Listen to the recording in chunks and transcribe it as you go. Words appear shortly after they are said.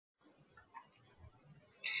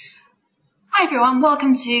Hi everyone,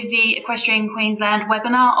 welcome to the Equestrian Queensland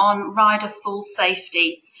webinar on rider full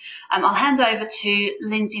safety. I'll hand over to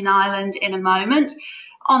Lindsay Nylund in a moment.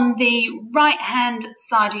 On the right hand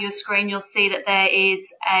side of your screen you'll see that there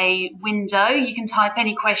is a window. You can type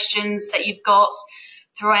any questions that you've got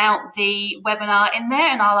throughout the webinar in there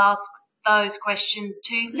and I'll ask those questions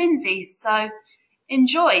to Lindsay. So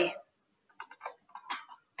enjoy.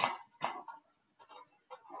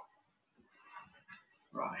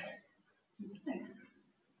 Right.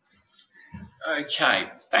 Okay,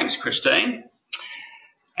 thanks Christine,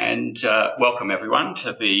 and welcome everyone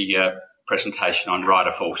to the presentation on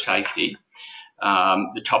rider full safety.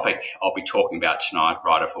 The topic I'll be talking about tonight,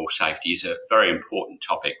 rider full safety, is a very important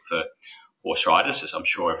topic for horse riders, as I'm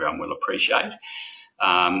sure everyone will appreciate.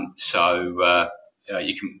 You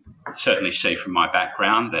can certainly see from my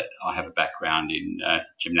background that I have a background in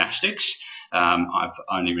gymnastics. I've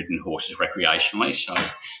only ridden horses recreationally, so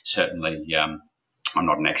certainly I'm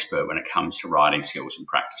not an expert when it comes to riding skills and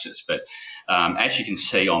practices, but as you can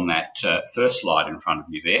see on that first slide in front of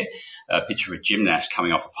you there, a picture of a gymnast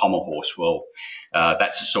coming off a pommel horse. Well,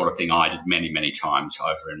 that's the sort of thing I did many, many times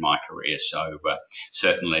over in my career. So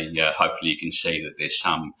certainly, hopefully you can see that there's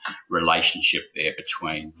some relationship there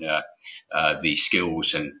between the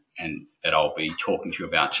skills and that I'll be talking to you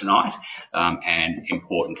about tonight, and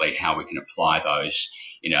importantly, how we can apply those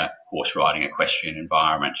in a horse riding equestrian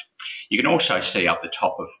environment. You can also see up the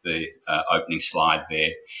top of the opening slide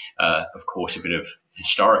there, of course, a bit of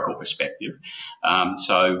historical perspective.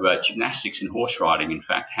 Gymnastics and horse riding, in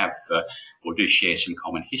fact, have or do share some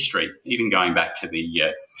common history, even going back to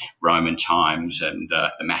the Roman times and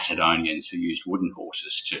the Macedonians who used wooden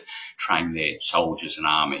horses to train their soldiers and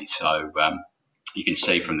armies. So you can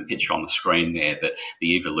see from the picture on the screen there that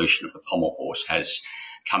the evolution of the pommel horse has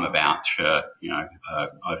come about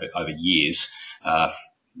over years,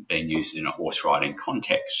 being used in a horse riding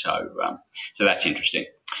context. So that's interesting.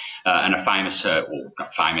 And a famous, well,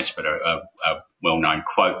 not famous, but a well-known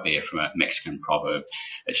quote there from a Mexican proverb: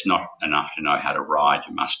 "It's not enough to know how to ride,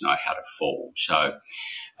 you must know how to fall." So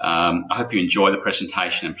I hope you enjoy the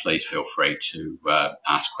presentation, and please feel free to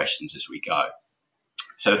ask questions as we go.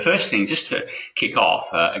 So the first thing, just to kick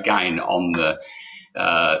off, again on the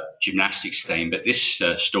gymnastics theme, but this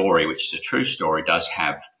story, which is a true story, does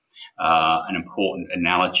have an important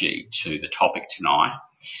analogy to the topic tonight,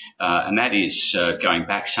 and that is going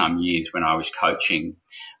back some years when I was coaching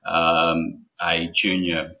a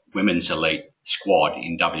junior women's elite squad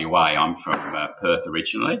in WA. I'm from Perth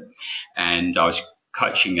originally, and I was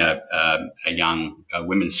coaching a young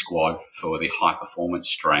women's squad for the high performance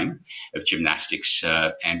stream of gymnastics,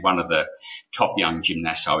 and one of the top young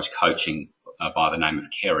gymnasts I was coaching, by the name of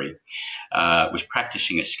Kerry, was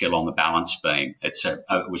practicing a skill on the balance beam. It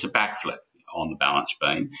was a backflip on the balance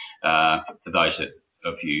beam. For those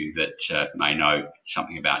of you that may know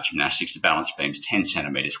something about gymnastics, the balance beam is 10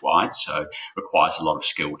 centimetres wide, so it requires a lot of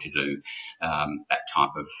skill to do that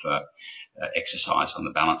type of exercise on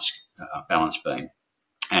the balance beam.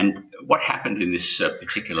 And what happened in this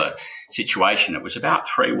particular situation, it was about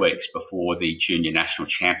 3 weeks before the Junior National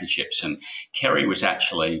Championships, and Kerry was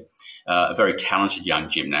actually a very talented young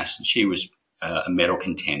gymnast, and she was a medal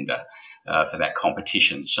contender for that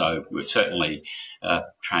competition. So we were certainly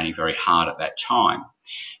training very hard at that time.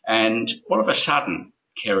 And all of a sudden,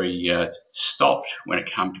 Kerry stopped when it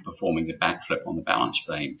came to performing the backflip on the balance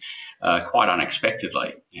beam, quite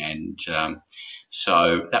unexpectedly. And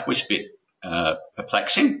so that was a bit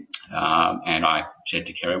perplexing, and I said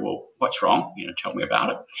to Kerry, "Well, what's wrong? Tell me about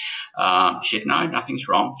it." She said, "No, nothing's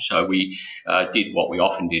wrong." So we did what we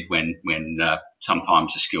often did when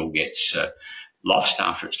sometimes a skill gets lost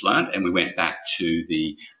after it's learned, and we went back to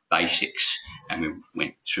the basics, and we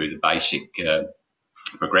went through the basic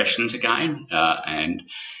progressions again, and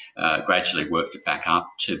gradually worked it back up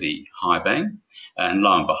to the high beam. And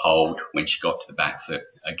lo and behold, when she got to the backflip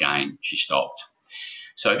again, she stopped.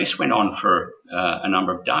 So this went on for a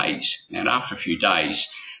number of days, and after a few days,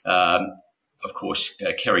 of course,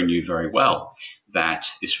 Kerry knew very well that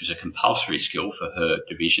this was a compulsory skill for her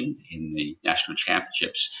division in the national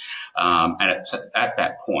championships. And at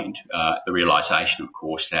that point, the realisation, of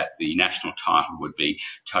course, that the national title would be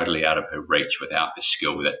totally out of her reach without the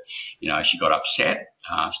skill, that, she got upset,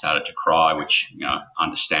 started to cry, which,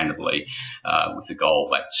 understandably, with the goal,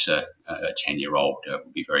 that's a 10-year-old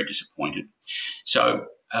would be very disappointed. So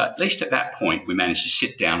at least at that point, we managed to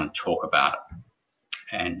sit down and talk about it.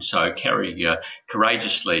 And so Kerry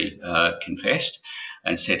courageously confessed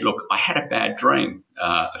and said, "Look, I had a bad dream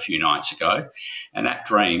a few nights ago, and that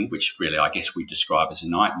dream, which really I guess we describe as a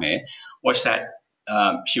nightmare, was that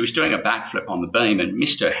she was doing a backflip on the beam and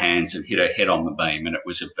missed her hands and hit her head on the beam, and it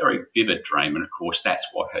was a very vivid dream, and of course that's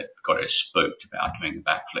what had got her spooked about doing the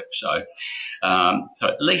backflip. So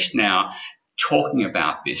at least now, talking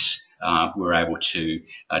about this, we're able to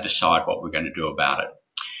decide what we're going to do about it.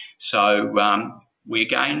 So we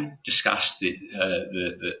again discussed the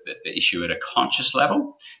issue at a conscious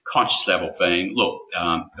level. Conscious level being, look,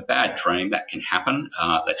 a bad dream, that can happen.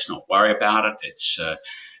 Let's not worry about it. It's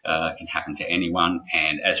can happen to anyone,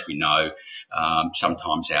 and as we know,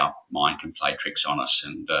 sometimes our mind can play tricks on us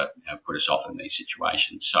and put us off in these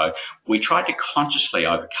situations. So we tried to consciously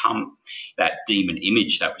overcome that demon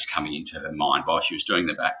image that was coming into her mind while she was doing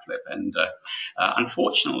the backflip, and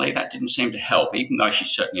unfortunately that didn't seem to help, even though she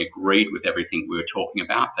certainly agreed with everything we were talking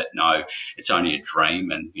about, that no, it's only a dream,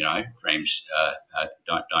 and dreams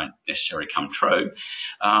don't necessarily come true.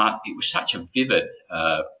 It was such a vivid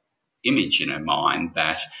image in her mind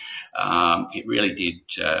that it really did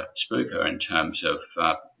spook her in terms of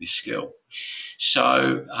this skill.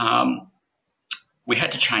 So we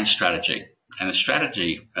had to change strategy, and the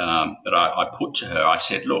strategy that I put to her, I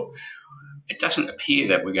said, look, it doesn't appear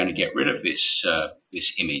that we're going to get rid of this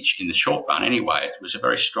this image in the short run anyway. It was a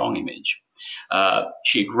very strong image.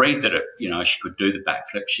 She agreed that she could do the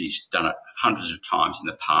backflip. She's done it hundreds of times in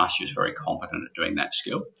the past. She was very confident at doing that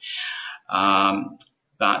skill.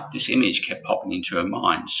 But this image kept popping into her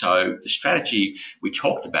mind. So the strategy we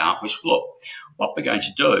talked about was, look, what we're going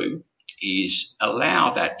to do is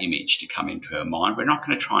allow that image to come into her mind. We're not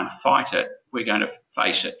going to try and fight it. We're going to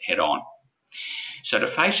face it head on. So to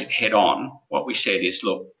face it head on, what we said is,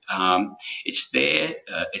 look, it's there,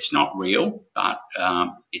 it's not real, but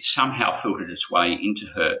it's somehow filtered its way into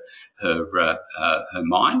her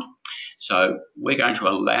mind. So we're going to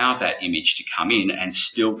allow that image to come in and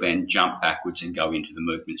still then jump backwards and go into the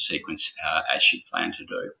movement sequence as she planned to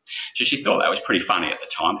do. So she thought that was pretty funny at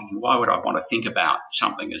the time, thinking, why would I want to think about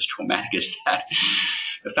something as traumatic as that?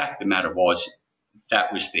 The fact of the matter was,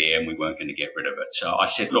 that was there and we weren't going to get rid of it. So I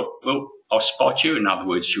said, look, I'll spot you. In other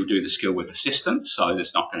words, she'll do the skill with assistance, so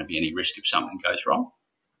there's not going to be any risk if something goes wrong.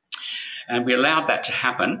 And we allowed that to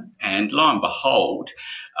happen, and lo and behold,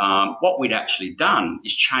 what we'd actually done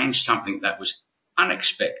is change something that was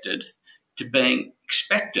unexpected to being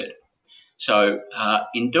expected. So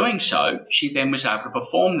in doing so, she then was able to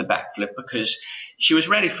perform the backflip because she was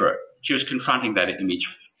ready for it. She was confronting that image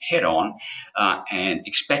head on and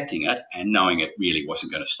expecting it and knowing it really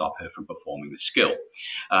wasn't going to stop her from performing the skill.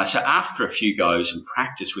 So after a few goes and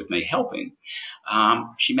practice with me helping,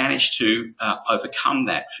 she managed to overcome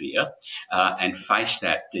that fear and face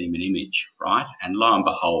that demon image, right? And lo and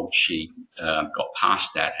behold, she got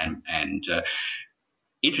past that and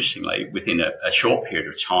interestingly, within a short period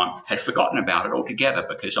of time, had forgotten about it altogether,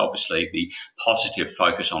 because obviously the positive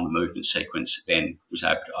focus on the movement sequence then was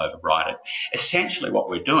able to override it. Essentially what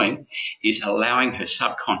we're doing is allowing her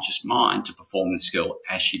subconscious mind to perform the skill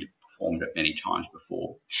as she'd performed it many times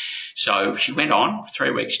before. So she went on for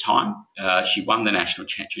 3 weeks' time. She won the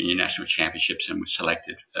junior national championships and was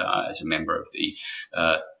selected as a member of the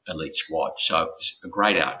elite squad. So it was a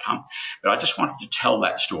great outcome. But I just wanted to tell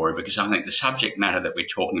that story because I think the subject matter that we're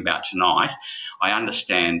talking about tonight, I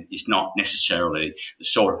understand, is not necessarily the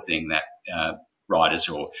sort of thing that riders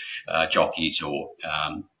or jockeys or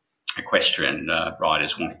equestrian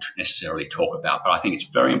riders want to necessarily talk about, but I think it's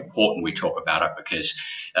very important we talk about it because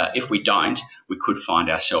if we don't, we could find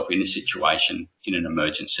ourselves in a situation in an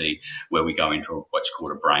emergency where we go into what's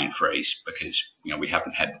called a brain freeze because we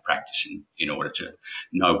haven't had the practice in order to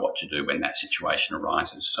know what to do when that situation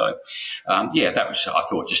arises. So yeah, that was, I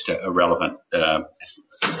thought, just a relevant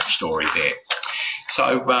story there.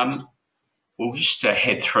 So we'll just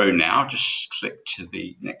head through now. Just click to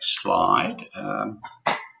the next slide.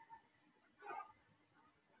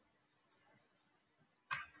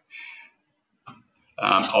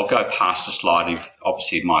 I'll go past the slide of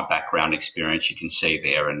obviously my background experience you can see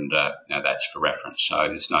there, and that's for reference, so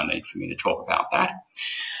there's no need for me to talk about that.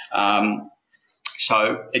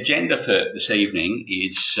 So agenda for this evening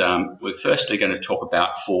is we're firstly going to talk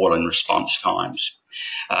about fall and response times.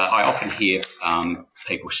 I often hear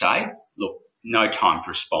people say, look, no time to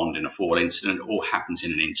respond in a fall incident, it all happens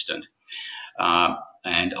in an instant.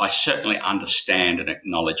 And I certainly understand and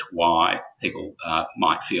acknowledge why people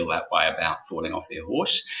might feel that way about falling off their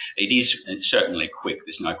horse. It is certainly quick,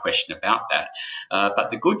 there's no question about that. But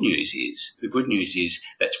the good news is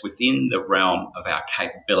that's within the realm of our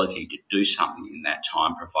capability to do something in that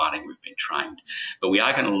time, providing we've been trained. But we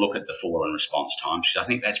are going to look at the fall and response times because I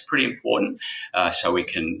think that's pretty important so we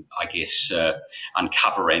can, I guess,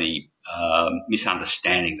 uncover any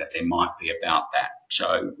misunderstanding that there might be about that.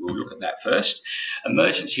 So we'll look at that first.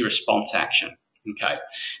 Emergency response action. Okay,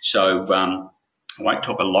 so I won't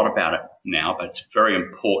talk a lot about it now, but it's a very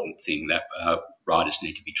important thing that riders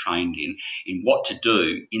need to be trained in what to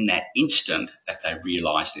do in that instant that they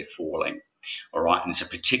realise they're falling. All right, and there's a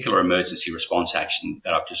particular emergency response action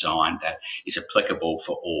that I've designed that is applicable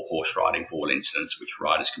for all horse riding fall incidents, which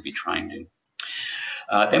riders can be trained in.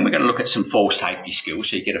 Then we're going to look at some fall safety skills,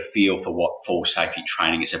 so you get a feel for what fall safety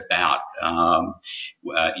training is about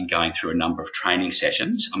in going through a number of training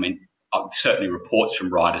sessions. I mean, certainly reports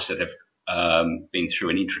from riders that have been through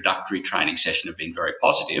an introductory training session have been very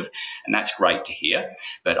positive, and that's great to hear.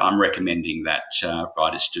 But I'm recommending that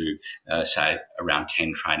riders do, say, around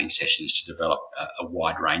 10 training sessions to develop a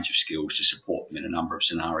wide range of skills to support them in a number of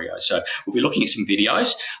scenarios. So we'll be looking at some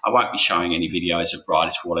videos. I won't be showing any videos of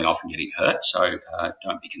riders falling off and getting hurt, so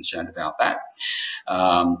don't be concerned about that.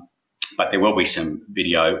 But there will be some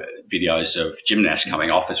videos of gymnasts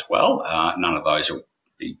coming off as well. None of those are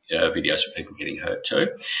videos of people getting hurt too,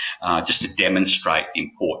 just to demonstrate the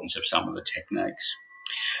importance of some of the techniques.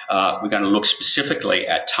 We're going to look specifically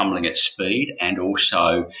at tumbling at speed and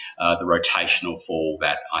also the rotational fall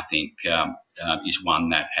that I think is one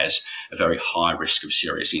that has a very high risk of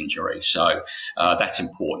serious injury. So that's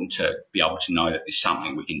important to be able to know that there's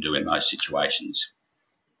something we can do in those situations.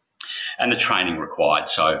 And the training required.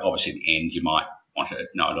 So obviously at the end you might want to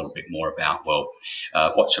know a little bit more about, well,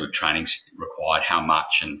 what sort of training's required, how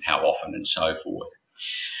much and how often and so forth.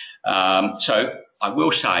 So I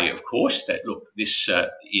will say, of course, that, look, this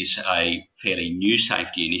is a fairly new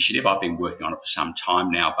safety initiative. I've been working on it for some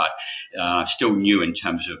time now, but still new in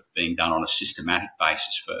terms of being done on a systematic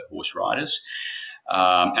basis for horse riders.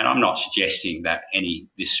 And I'm not suggesting that any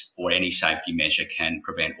safety measure can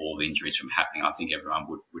prevent all the injuries from happening. I think everyone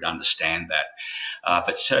would understand that.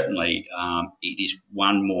 But certainly it is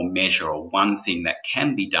one more measure or one thing that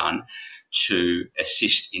can be done to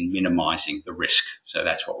assist in minimising the risk. So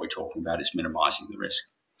that's what we're talking about, is minimising the risk.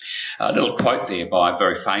 A little quote there by a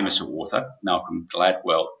very famous author, Malcolm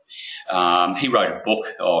Gladwell. He wrote a book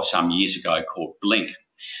some years ago called Blink.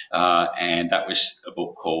 And that was a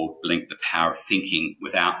book called Blink, The Power of Thinking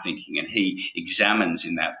Without Thinking. And he examines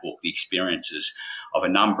in that book the experiences of a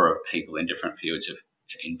number of people in different fields of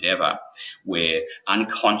endeavour where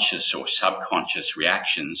unconscious or subconscious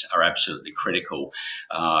reactions are absolutely critical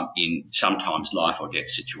in sometimes life or death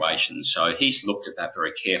situations. So he's looked at that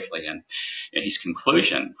very carefully, and his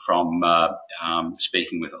conclusion from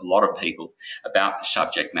speaking with a lot of people about the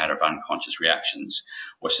subject matter of unconscious reactions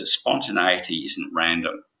was that spontaneity isn't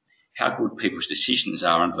random. How good people's decisions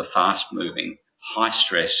are under the fast-moving,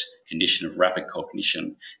 high-stress condition of rapid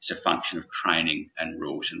cognition is a function of training and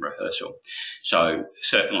rules and rehearsal. So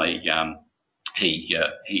certainly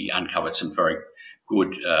he uncovered some very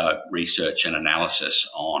good research and analysis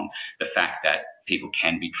on the fact that people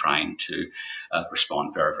can be trained to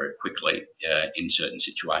respond very, very quickly in certain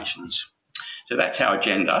situations. So that's our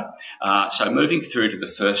agenda. So moving through to the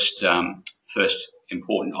first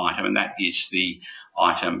important item, and that is the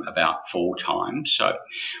item about fall time. So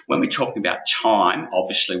when we're talking about time,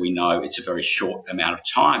 obviously we know it's a very short amount of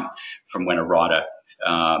time from when a rider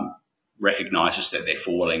recognises that they're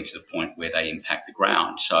falling to the point where they impact the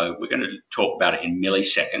ground. So we're going to talk about it in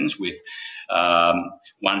milliseconds, with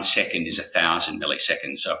 1 second is 1,000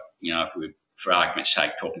 milliseconds. So, if we're, for argument's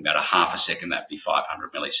sake, talking about a half a second, that'd be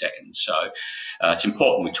 500 milliseconds. So it's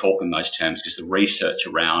important we talk in those terms, because the research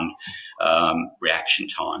around reaction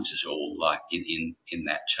times is all in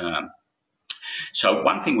that term. So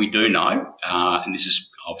one thing we do know, and this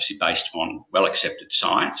is obviously based on well-accepted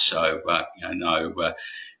science, so no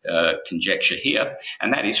conjecture here,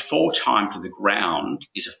 and that is fall time to the ground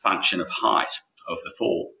is a function of height of the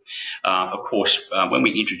fall. Of course, when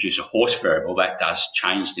we introduce a horse variable, that does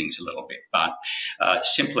change things a little bit, but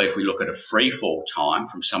simply if we look at a free fall time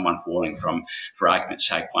from someone falling from, for argument's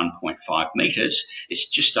sake, 1.5 metres, it's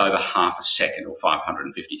just over half a second, or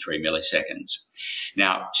 553 milliseconds.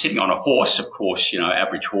 Now, sitting on a horse, of course,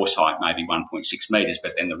 average horse height may be 1.6 metres,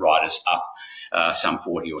 but then the rider's up some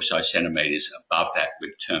 40 or so centimetres above that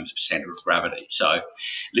with terms of centre of gravity. So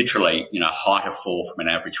literally, height of fall from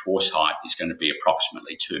an average horse height is going to be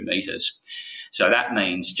approximately 2 metres. So that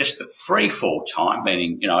means just the free fall time,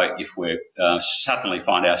 meaning, if we suddenly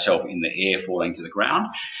find ourselves in the air falling to the ground,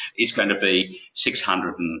 is going to be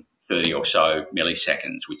 630 or so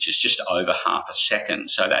milliseconds, which is just over half a second.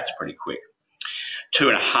 So that's pretty quick.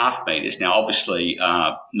 2.5 metres. Now, obviously,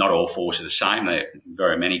 not all falls are the same. There are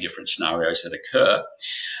very many different scenarios that occur.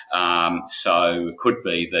 So it could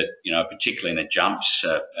be that, particularly in a jumps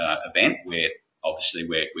event where obviously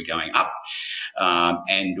we're going up,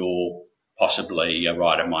 and or possibly a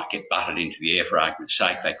rider might get butted into the air for argument's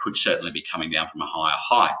sake. They could certainly be coming down from a higher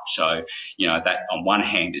height. So, that on one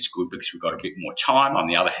hand is good because we've got a bit more time. On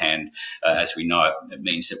the other hand, as we know, it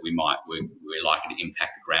means that we're likely to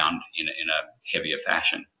impact the ground in a heavier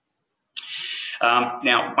fashion.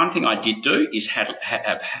 Now, one thing I did do is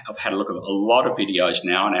I've had a look at a lot of videos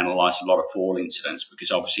now and analysed a lot of fall incidents, because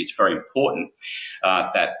obviously it's very important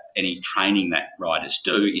that any training that riders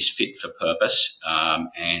do is fit for purpose,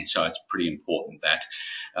 and so it's pretty important that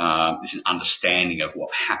there's an understanding of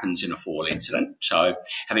what happens in a fall incident. So,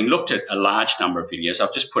 having looked at a large number of videos,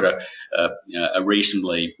 I've just put a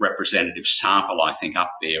reasonably representative sample, I think,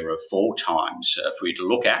 up there of fall times for you to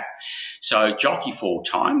look at. So, jockey fall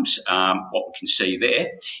times, what we can see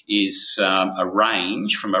there is a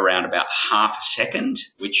range from around about half a second,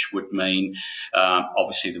 which would mean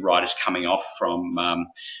obviously the rider's coming off from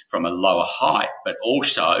a lower height, but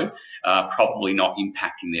also probably not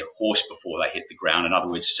impacting their horse before they hit the ground. In other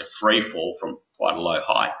words, it's a free fall from quite a low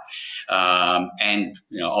height, and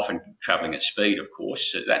often travelling at speed, of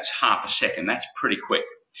course. So that's half a second. That's pretty quick.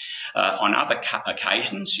 On other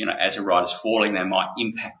occasions, as a rider's falling, they might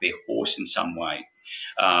impact their horse in some way,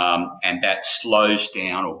 and that slows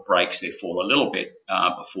down or breaks their fall a little bit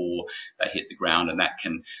before they hit the ground, and that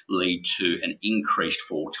can lead to an increased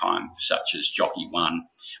fall time, such as jockey 1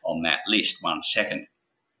 on that list, 1 second.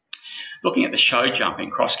 Looking at the show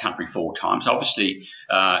jumping cross-country fall times, obviously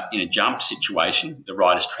in a jump situation, the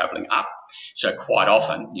rider's travelling up. So quite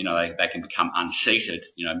often, they can become unseated,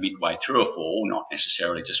 midway through a fall, not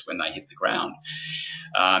necessarily just when they hit the ground.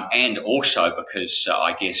 And also because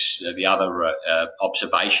I guess the other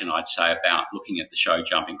observation I'd say about looking at the show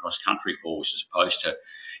jumping cross-country falls as opposed to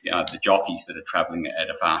the jockeys that are travelling at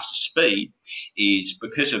a faster speed is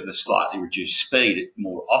because of the slightly reduced speed.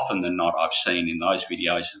 More often than not, I've seen in those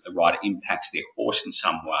videos that the rider impacts their horse in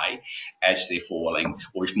some way as they're falling,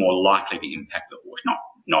 or is more likely to impact the horse.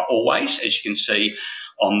 Not always, as you can see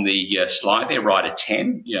on the slide there, rider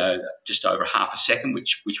 10, just over half a second,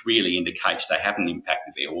 which really indicates they haven't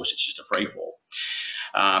impacted their horse. It's just a free fall.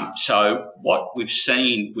 So what we've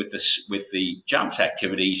seen with the jumps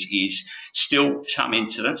activities is still some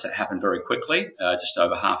incidents that happen very quickly, just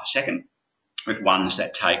over half a second, with ones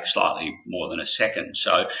that take slightly more than a second.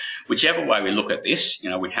 So whichever way we look at this,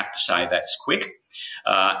 we'd have to say that's quick.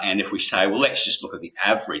 And if we say, well, let's just look at the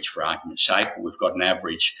average for argument's sake, we've got an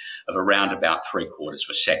average of around about 3/4 of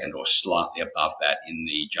a second or slightly above that in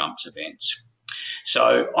the jumps events.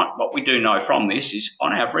 So what we do know from this is,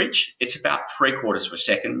 on average, it's about 3/4 of a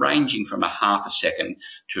second, ranging from a half a second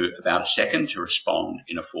to about a second to respond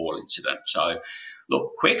in a fall incident. So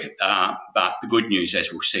look, quick, but the good news,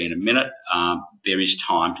 as we'll see in a minute, there is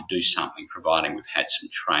time to do something, providing we've had some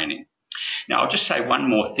training. Now, I'll just say one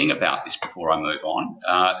more thing about this before I move on.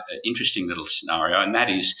 An interesting little scenario, and that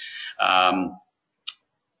is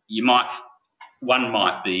one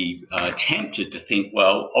might be tempted to think,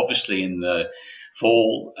 well, obviously in the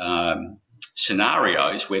fall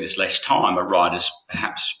scenarios where there's less time, a rider's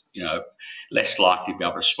perhaps less likely to be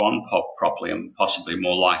able to respond properly and possibly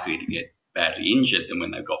more likely to get badly injured than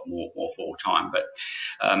when they've got more fall time. But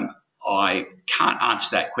I can't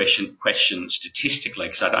answer that question statistically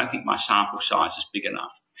because I don't think my sample size is big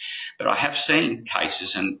enough. But I have seen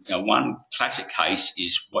cases, and one classic case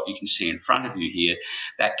is what you can see in front of you here.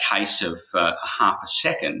 That case of half a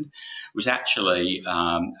second was actually,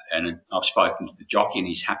 and I've spoken to the jockey and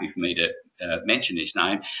he's happy for me to mention his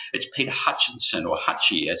name. It's Peter Hutchinson, or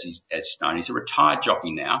Hutchie as he's known. He's a retired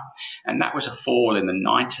jockey now, and that was a fall in the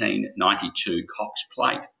 1992 Cox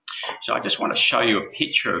Plate. So I just want to show you a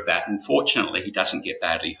picture of that. Unfortunately, he doesn't get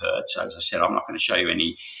badly hurt. So as I said, I'm not going to show you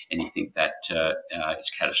anything that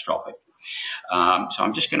is catastrophic. So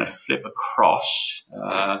I'm just going to flip across.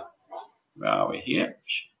 Where are we here?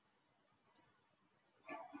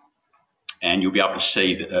 And you'll be able to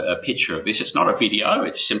see a picture of this. It's not a video.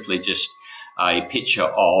 It's simply just a picture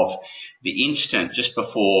of the instant just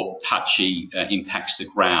before Hutchie impacts the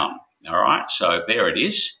ground. All right, so there it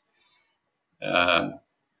is.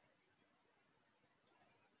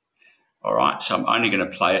 All right, so I'm only going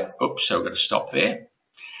to play it. Oops, so we've got to stop there.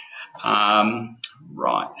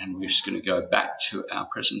 Right, and we're just going to go back to our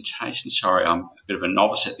presentation. Sorry, I'm a bit of a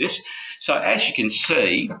novice at this. So as you can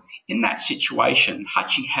see, in that situation,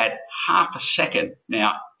 Hutchie had half a second.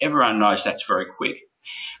 Now, everyone knows that's very quick.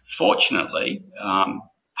 Fortunately,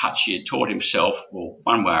 Hutchie had taught himself, well,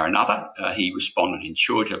 one way or another, he responded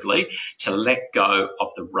intuitively to let go of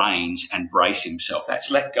the reins and brace himself. That's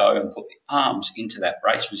let go and put the arms into that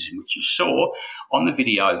brace position, which you saw on the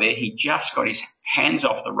video there. He just got his hands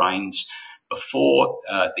off the reins, before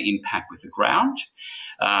the impact with the ground,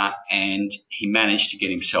 and he managed to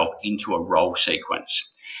get himself into a roll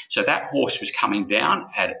sequence. So that horse was coming down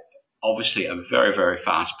at obviously a very, very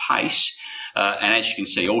fast pace. And as you can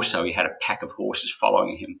see also, he had a pack of horses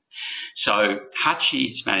following him. So Hutchie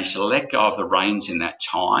has managed to let go of the reins in that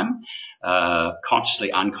time,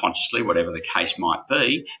 consciously, unconsciously, whatever the case might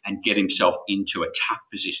be, and get himself into a tuck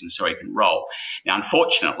position so he can roll. Now,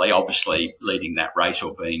 unfortunately, obviously, leading that race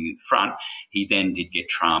or being in front, he then did get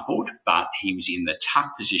trampled, but he was in the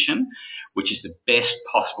tuck position, which is the best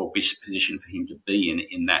possible position for him to be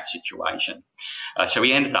in that situation. So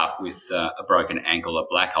he ended up with a broken ankle, a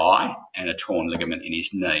black eye, and a torn ligament in his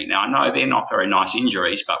knee. Now, I know they're not very nice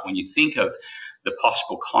injuries, but when you think of the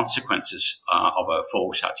possible consequences of a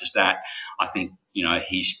fall such as that, I think, you know,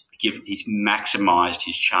 he's maximised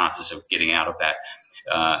his chances of getting out of that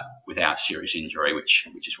without serious injury, which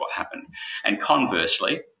is what happened. And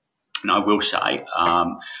conversely, and I will say,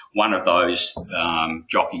 one of those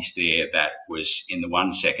jockeys there that was in the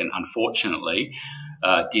 1 second, unfortunately,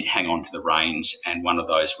 did hang on to the reins, and one of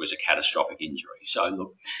those was a catastrophic injury. So,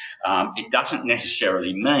 look, it doesn't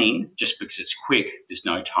necessarily mean just because it's quick, there's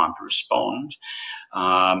no time to respond.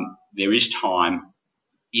 There is time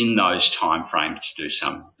in those time frames to do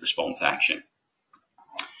some response action.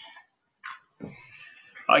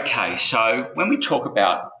 Okay, so when we talk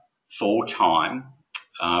about fall time,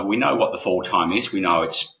 we know what the fall time is. We know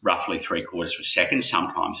it's roughly 3/4 of a second,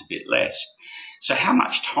 sometimes a bit less. So how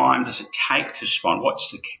much time does it take to respond?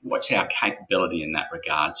 What's our capability in that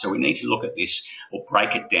regard? So we need to look at this or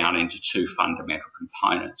break it down into two fundamental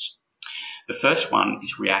components. The first one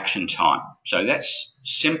is reaction time. So that's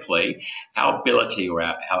simply our ability or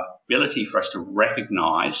our ability for us to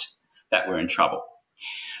recognise that we're in trouble.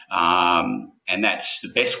 And that's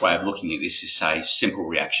the best way of looking at this is, say, simple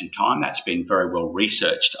reaction time. That's been very well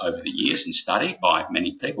researched over the years and studied by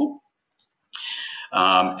many people.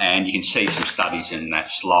 And you can see some studies in that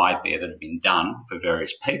slide there that have been done for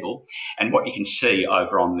various people. And what you can see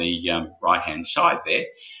over on the right-hand side there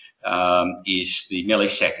is the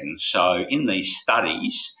milliseconds. So in these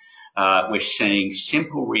studies, we're seeing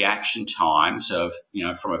simple reaction times of, you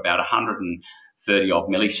know, from about 130 odd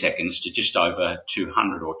milliseconds to just over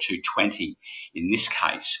 200 or 220 in this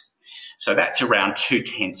case. So that's around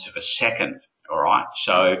 2/10 of a second. All right.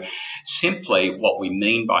 So simply what we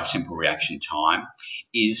mean by simple reaction time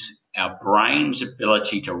is our brain's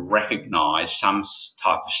ability to recognise some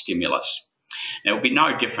type of stimulus. Now, it would be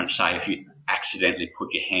no different, say, if you accidentally put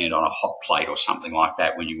your hand on a hot plate or something like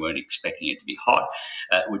that when you weren't expecting it to be hot.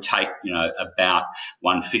 It would take, you know, about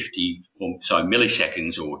 150 or so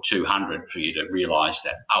milliseconds or 200 for you to realise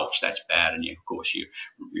that, ouch, that's bad, and of course your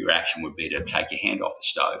reaction would be to take your hand off the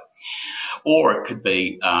stove. Or it could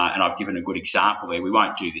be, and I've given a good example there, we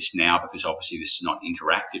won't do this now because obviously this is not an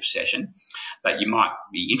interactive session, but you might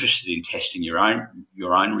be interested in testing your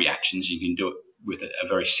own reactions. You can do it with a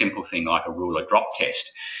very simple thing like a ruler drop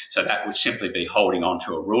test. So that would simply be holding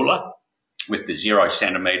onto a ruler with the 0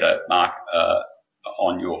 centimetre mark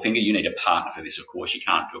on your finger. You need a partner for this, of course. You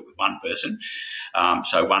can't do it with one person.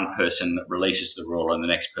 So one person releases the ruler and the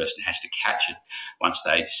next person has to catch it once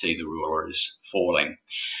they see the ruler is falling.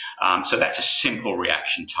 So that's a simple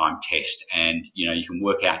reaction time test, and you know you can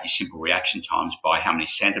work out your simple reaction times by how many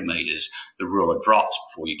centimetres the ruler drops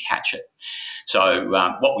before you catch it. So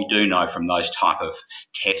what we do know from those type of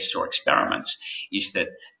tests or experiments is that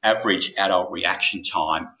average adult reaction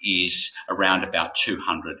time is around about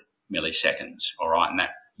 200 milliseconds. All right, and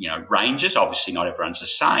that, you know, ranges. Obviously, not everyone's the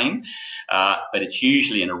same, but it's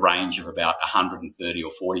usually in a range of about 130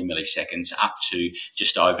 or 40 milliseconds up to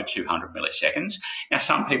just over 200 milliseconds. Now,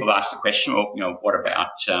 some people ask the question, well, you know, what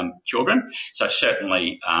about children? So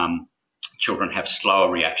certainly children have slower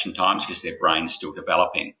reaction times because their brain's still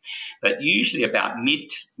developing. But usually about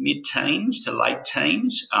mid-teens to late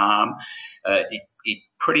teens, it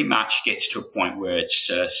pretty much gets to a point where it's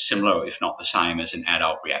similar, if not the same, as an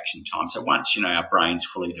adult reaction time. So once, you know, our brain's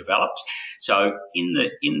fully developed, so in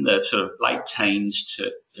the sort of late teens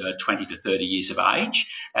to 20 to 30 years of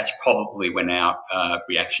age, that's probably when our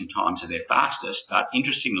reaction times are their fastest. But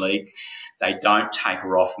interestingly, they don't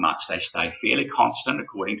taper off much. They stay fairly constant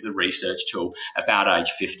according to the research till about age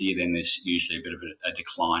 50. Then there's usually a bit of a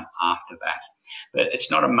decline after that. But it's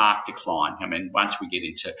not a marked decline. I mean, once we get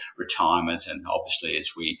into retirement and obviously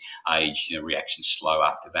as we age, you know, reactions slow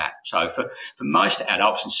after that. So for most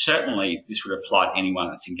adults, and certainly this would apply to anyone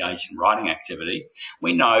that's engaged in riding activity,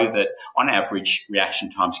 we know that on average reaction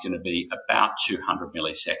time is going to be about 200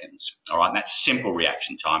 milliseconds. All right, and that's simple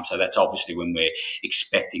reaction time. So that's obviously when we're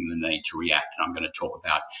expecting the need to react. And I'm going to talk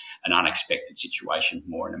about an unexpected situation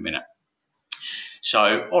more in a minute.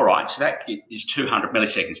 So, all right, so that is 200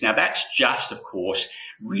 milliseconds. Now, that's just, of course,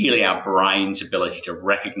 really our brain's ability to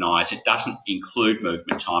recognise. It doesn't include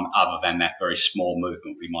movement time other than that very small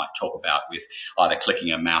movement we might talk about with either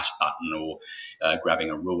clicking a mouse button or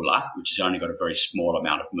grabbing a ruler, which has only got a very small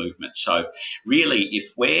amount of movement. So, really,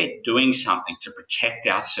 if we're doing something to protect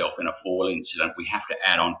ourselves in a fall incident, we have to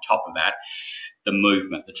add on top of that the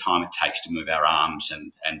movement, the time it takes to move our arms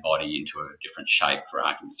and body into a different shape, for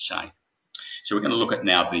argument's sake. So we're going to look at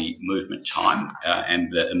now the movement time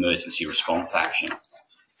and the emergency response action.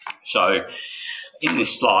 So in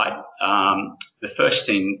this slide, the first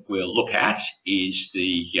thing we'll look at is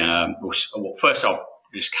well, first I'll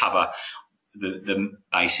just cover the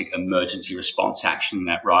basic emergency response action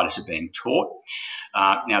that riders are being taught.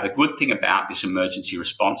 Now, the good thing about this emergency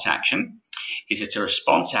response action is it's a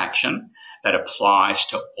response action that applies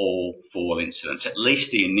to all fall incidents, at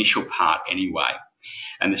least the initial part anyway.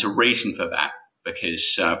 And there's a reason for that,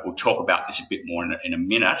 because we'll talk about this a bit more in a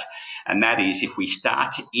minute, and that is if we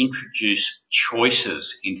start to introduce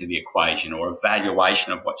choices into the equation or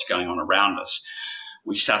evaluation of what's going on around us,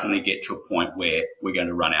 we suddenly get to a point where we're going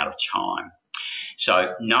to run out of time.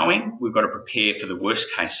 So knowing we've got to prepare for the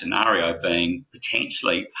worst case scenario being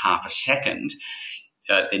potentially half a second,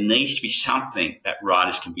 there needs to be something that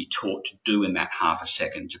riders can be taught to do in that half a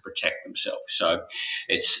second to protect themselves. So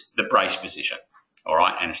it's the brace position. All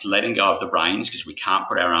right, and it's letting go of the reins, because we can't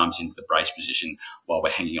put our arms into the brace position while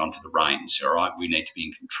we're hanging onto the reins. All right, we need to be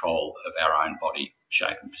in control of our own body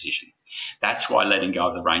shape and position. That's why letting go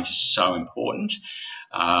of the reins is so important.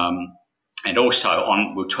 And also,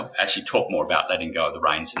 we'll actually talk more about letting go of the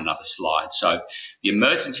reins in another slide. So the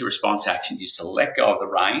emergency response action is to let go of the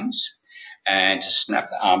reins and to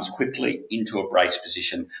snap the arms quickly into a brace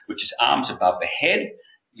position, which is arms above the head,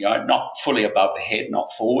 you know, not fully above the head,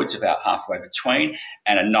 not forwards, about halfway between,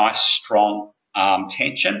 and a nice strong arm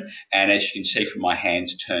tension. And as you can see from my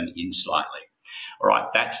hands, turn in slightly. All right,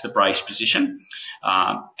 that's the brace position.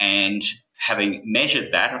 And having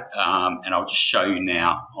measured that, and I'll just show you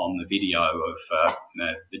now on the video of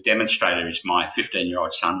the demonstrator is my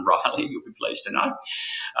 15-year-old son, Riley, you'll be pleased to know.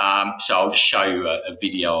 So I'll just show you a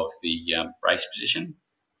video of the brace position.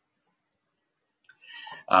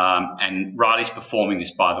 And Riley's performing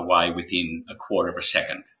this, by the way, within a quarter of a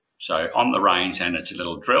second. So on the reins, and it's a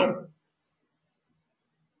little drill.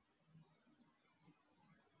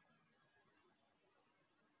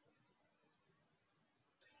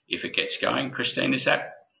 If it gets going. Christine, is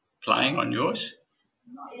that playing on yours?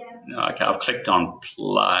 Not yet. No, okay, I've clicked on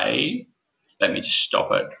play. Let me just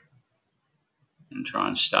stop it and try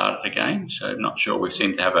and start it again. So I'm not sure, we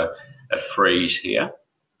seem to have a freeze here.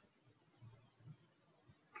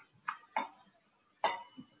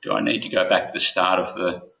 Do I need to go back to the start of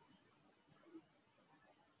the...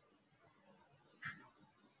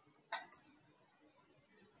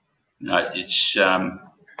 No, it's...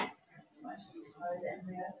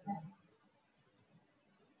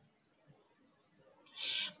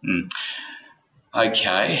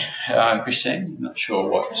 Okay, Christine, I'm not sure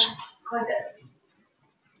what's...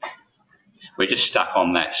 We're just stuck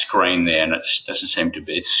on that screen there, and it doesn't seem to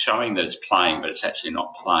be... It's showing that it's playing, but it's actually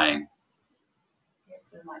not playing.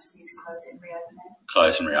 So we might just need to close it and reopen it.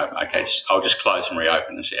 Close and reopen. Okay, so I'll just close and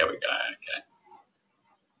reopen and see how we go. Okay.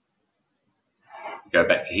 Go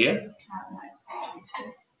back to here. No.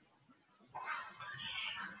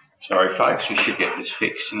 Sorry, folks, we should get this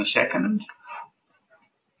fixed in a second.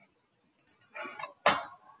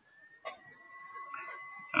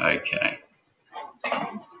 Okay.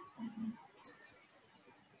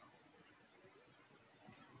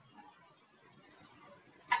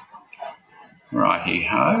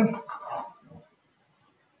 Righty-ho.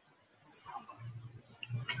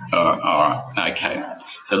 All right, okay.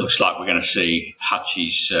 So it looks like we're going to see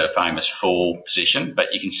Hutchie's famous fall position,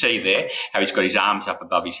 but you can see there how he's got his arms up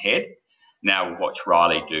above his head. Now we'll watch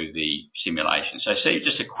Riley do the simulation. So see,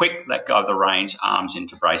 just a quick let go of the reins, arms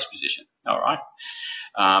into brace position. All right.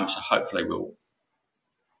 So hopefully we'll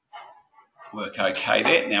work okay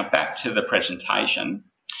there. Now back to the presentation.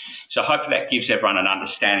 So hopefully that gives everyone an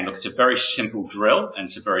understanding. Look, it's a very simple drill and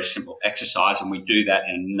it's a very simple exercise, and we do that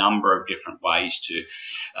in a number of different ways to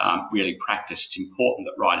really practice. It's important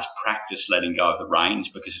that riders practice letting go of the reins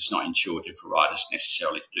because it's not intuitive for riders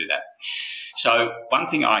necessarily to do that. So one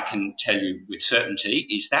thing I can tell you with certainty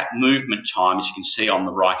is that movement time, as you can see on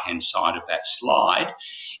the right-hand side of that slide,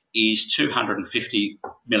 is 250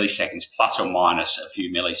 milliseconds plus or minus a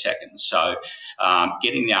few milliseconds. So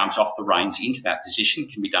getting the arms off the reins into that position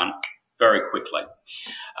can be done very quickly.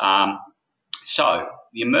 So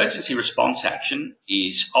the emergency response action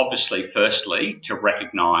is obviously firstly to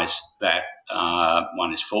recognise that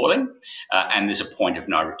one is falling and there's a point of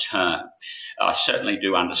no return. I certainly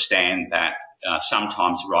do understand that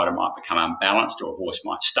sometimes a rider might become unbalanced or a horse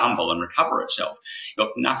might stumble and recover itself.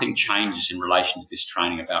 Look, nothing changes in relation to this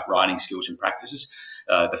training about riding skills and practices.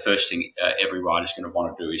 The first thing every rider is going to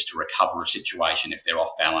want to do is to recover a situation if they're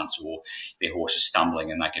off balance or their horse is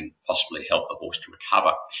stumbling, and they can possibly help the horse to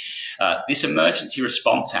recover. This emergency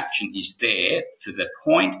response action is there for the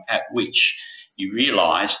point at which you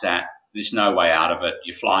realise that there's no way out of it,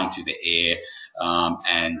 you're flying through the air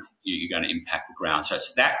and you're going to impact the ground. So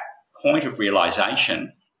it's that point of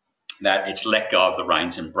realisation that it's let go of the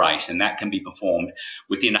reins and brace, and that can be performed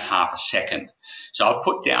within a half a second. So I'll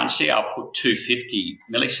put down, I'll put 250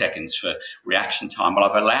 milliseconds for reaction time, but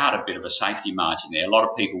I've allowed a bit of a safety margin there. A lot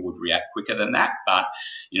of people would react quicker than that, but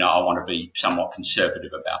I want to be somewhat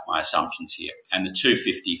conservative about my assumptions here. And the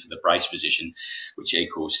 250 for the brace position, which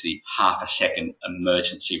equals the half a second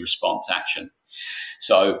emergency response action.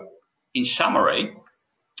 So in summary,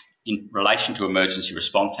 in relation to emergency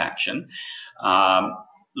response action,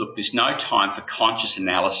 look, there's no time for conscious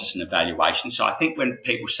analysis and evaluation. So I think when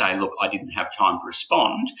people say, look, I didn't have time to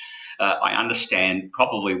respond, I understand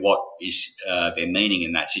probably what is their meaning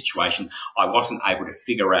in that situation. I wasn't able to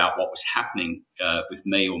figure out what was happening with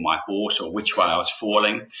me or my horse or which way I was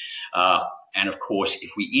falling. And of course,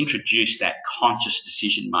 if we introduce that conscious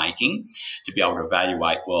decision making to be able to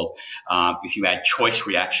evaluate, well, if you add choice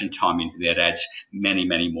reaction time into there, it adds many,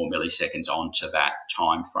 many more milliseconds onto that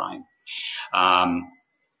time frame.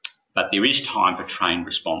 But there is time for trained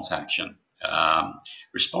response action.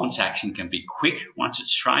 Response action can be quick once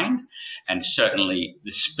it's trained, and certainly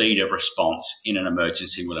the speed of response in an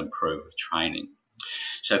emergency will improve with training.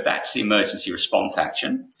 So that's the emergency response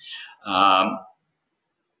action.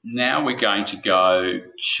 Now we're going to go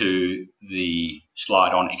to the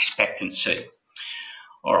slide on expectancy.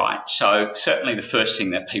 All right, so certainly the first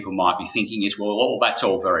thing that people might be thinking is, well, that's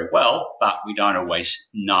all very well, but we don't always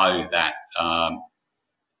know that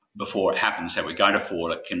before it happens that we're going to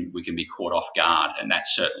fall, we can be caught off guard, and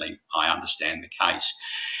that's certainly, I understand, the case.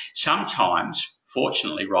 Sometimes,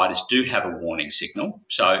 fortunately, riders do have a warning signal.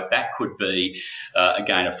 So that could be,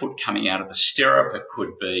 again, a foot coming out of the stirrup. It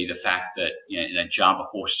could be the fact that in a jump a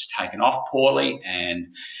horse is taken off poorly and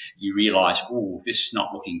you realise, oh, this is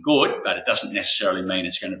not looking good, but it doesn't necessarily mean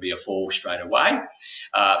it's going to be a fall straight away.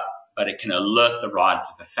 But it can alert the rider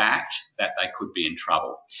to the fact that they could be in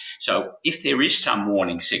trouble. So if there is some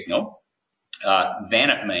warning signal, then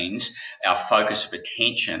it means our focus of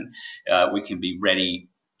attention, we can be ready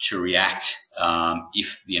to react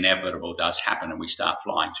if the inevitable does happen and we start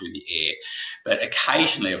flying through the air. But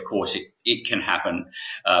occasionally, of course, it can happen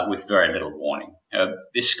with very little warning.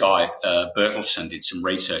 This guy, Bertelsen, did some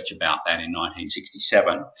research about that in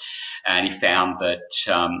 1967, and he found that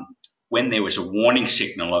when there was a warning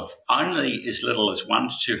signal of only as little as 100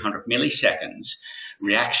 to 200 milliseconds,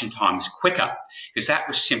 reaction time is quicker, because that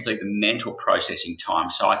was simply the mental processing time.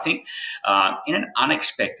 So I think in an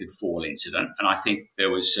unexpected fall incident, and I think there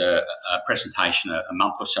was a presentation a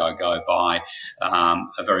month or so ago by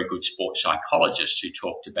a very good sports psychologist who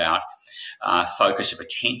talked about focus of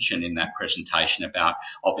attention in that presentation, about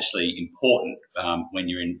obviously important when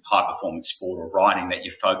you're in high performance sport or riding, that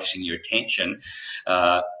you're focusing your attention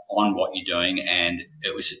on what you're doing, and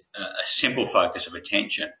it was a simple focus of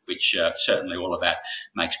attention, which certainly all of that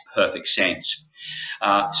makes perfect sense.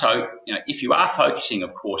 So, if you are focusing,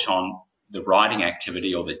 of course, on the riding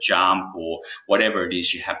activity or the jump or whatever it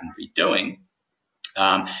is you happen to be doing,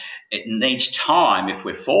 it needs time, if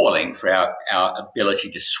we're falling, for our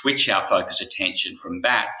ability to switch our focus attention from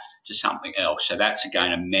that to something else. So that's,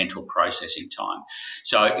 again, a mental processing time.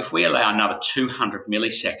 So if we allow another 200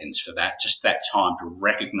 milliseconds for that, just that time to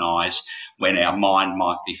recognise when our mind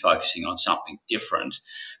might be focusing on something different,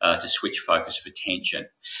 to switch focus of attention.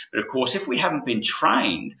 But of course, if we haven't been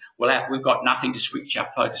trained, well, we've got nothing to switch our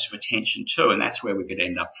focus of attention to, and that's where we could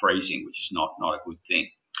end up freezing, which is not a good thing.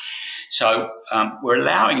 So we're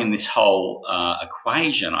allowing in this whole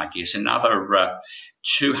equation, I guess, another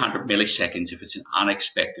 200 milliseconds if it's an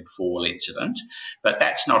unexpected fall incident. But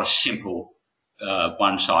that's not a simple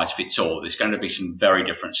one-size-fits-all. There's going to be some very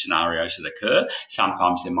different scenarios that occur.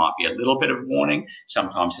 Sometimes there might be a little bit of warning.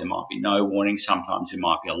 Sometimes there might be no warning. Sometimes there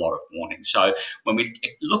might be a lot of warning. So when we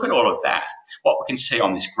look at all of that, what we can see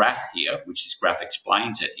on this graph here, which this graph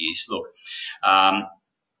explains it, is, look,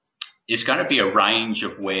 there's going to be a range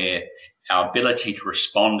of where our ability to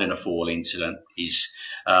respond in a fall incident is,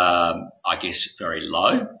 I guess, very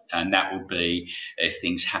low, and that would be if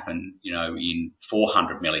things happen, in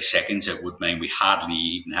 400 milliseconds, it would mean we hardly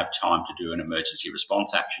even have time to do an emergency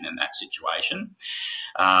response action in that situation.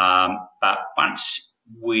 But once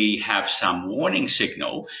we have some warning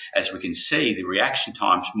signal, as we can see, the reaction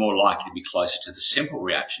time is more likely to be closer to the simple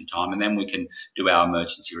reaction time, and then we can do our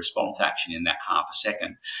emergency response action in that half a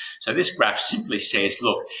second. So this graph simply says,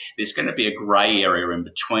 look, there's going to be a grey area in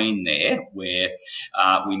between there where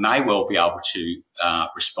we may well be able to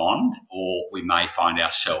respond, or we may find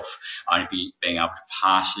ourselves only being able to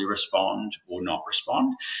partially respond or not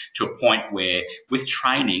respond, to a point where with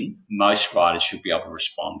training most riders should be able to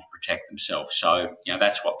respond to protect themselves. So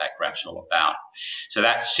that's what that graph's all about. So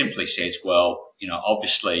that simply says, well,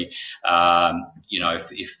 obviously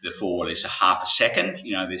if the fall is a half a second,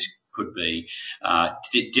 this could be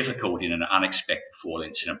difficult in an unexpected fall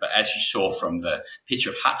incident. But as you saw from the picture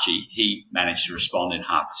of Hutchie, he managed to respond in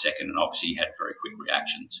half a second, and obviously he had very quick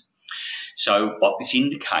reactions. So what this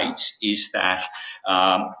indicates is that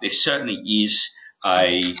there certainly is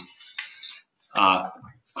a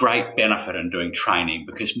great benefit in doing training,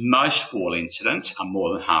 because most fall incidents are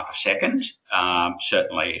more than half a second,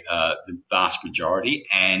 certainly the vast majority,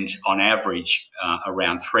 and on average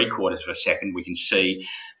around 3/4 of a second. We can see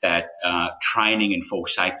that training in fall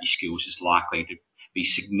safety skills is likely to be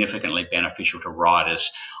significantly beneficial to riders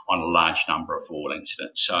on a large number of fall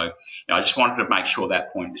incidents. So I just wanted to make sure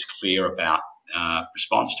that point was clear about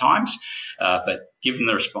response times, but given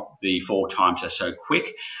the fall times are so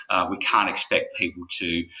quick, we can't expect people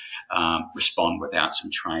to respond without some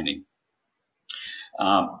training.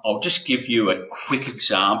 I'll just give you a quick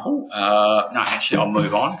example. No, actually I'll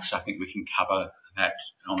move on, because I think we can cover that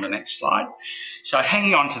on the next slide. So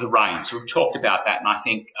hanging on to the reins, we've talked about that, and I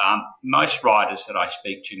think most riders that I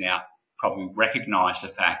speak to now probably recognise the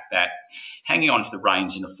fact that hanging on to the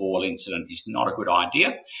reins in a fall incident is not a good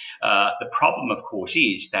idea. The problem, of course,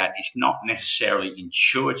 is that it's not necessarily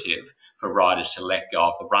intuitive for riders to let go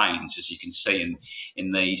of the reins, as you can see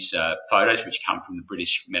in these photos, which come from the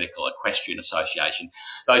British Medical Equestrian Association.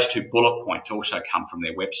 Those two bullet points also come from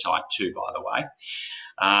their website too, by the way.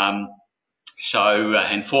 So,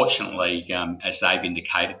 unfortunately, as they've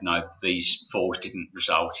indicated, no, these falls didn't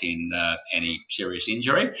result in any serious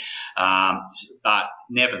injury. But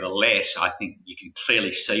nevertheless, I think you can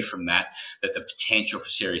clearly see from that the potential for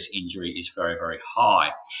serious injury is very, very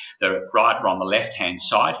high. The rider on the left-hand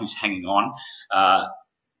side who's hanging on,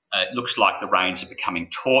 it looks like the reins are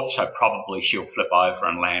becoming taut, so probably she'll flip over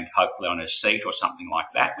and land hopefully on her seat or something like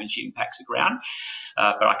that when she impacts the ground.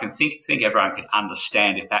 But I can think everyone can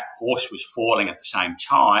understand if that horse was falling at the same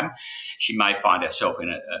time, she may find herself in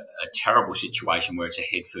a terrible situation where it's a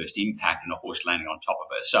head-first impact and a horse landing on top of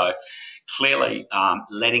her. So clearly,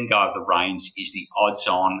 letting go of the reins is the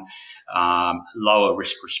odds-on lower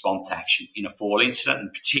risk response action in a fall incident,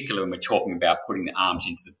 and particularly when we're talking about putting the arms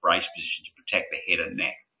into the brace position to protect the head and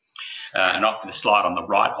neck. And the slide on the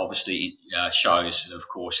right obviously shows, of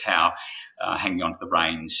course, how hanging on to the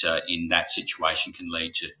reins in that situation can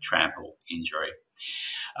lead to trample injury.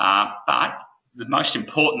 But the most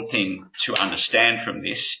important thing to understand from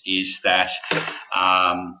this is that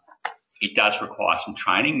it does require some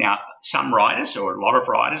training. Now, some riders, or a lot of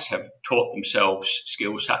riders, have taught themselves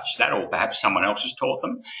skills such as that, or perhaps someone else has taught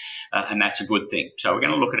them, and that's a good thing. So we're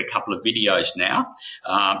going to look at a couple of videos now.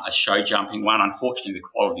 A show jumping one. Unfortunately, the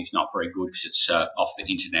quality is not very good because it's off the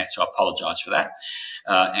internet, so I apologise for that.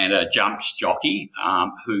 And a jumps jockey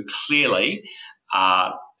who clearly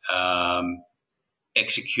are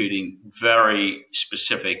executing very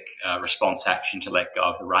specific response action to let go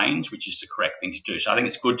of the reins, which is the correct thing to do. So I think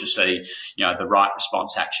it's good to see, the right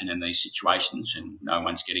response action in these situations and no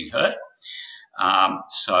one's getting hurt.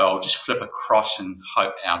 So I'll just flip across and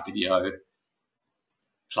hope our video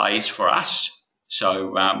plays for us.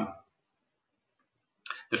 So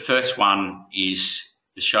the first one is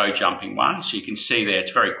the show jumping one. So you can see there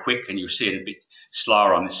it's very quick, and you'll see it a bit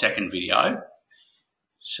slower on the second video.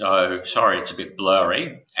 So, sorry, it's a bit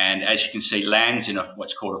blurry. And as you can see, lands in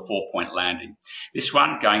what's called a 4-point landing. This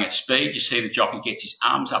one, going at speed, you see the jockey gets his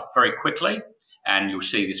arms up very quickly, and you'll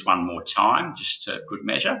see this one more time, just a good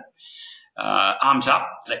measure. Arms up,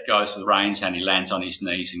 let go of the reins, and he lands on his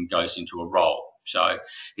knees and goes into a roll. So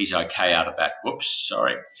he's okay out of that. Whoops,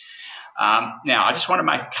 sorry. Now, I just want to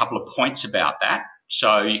make a couple of points about that.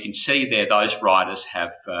 So you can see there those riders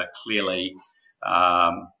have clearly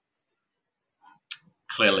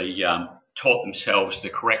taught themselves the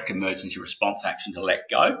correct emergency response action to let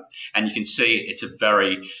go. And you can see it's a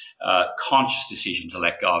very conscious decision to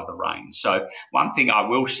let go of the reins. So one thing I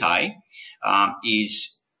will say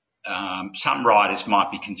is some riders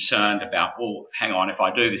might be concerned about, well, hang on, if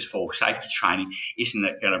I do this full safety training, isn't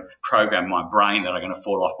it going to program my brain that I'm going to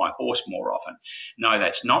fall off my horse more often? No,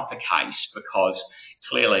 that's not the case, because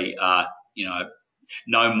clearly,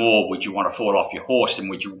 no more would you want to fall off your horse than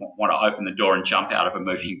would you want to open the door and jump out of a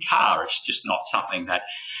moving car. It's just not something that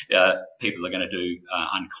people are going to do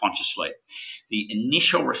unconsciously. The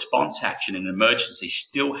initial response action in an emergency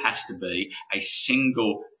still has to be a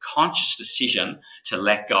single conscious decision to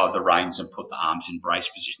let go of the reins and put the arms in brace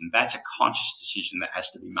position. That's a conscious decision that has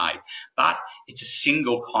to be made. But it's a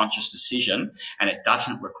single conscious decision, and it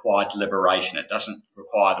doesn't require deliberation. It doesn't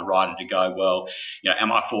require the rider to go, well,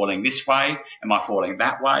 am I falling this way? Am I falling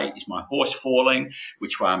that way? Is my horse falling?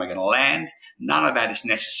 Which way am I going to land? None of that is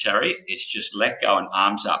necessary. It's just let go and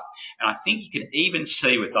arms up. And I think you can even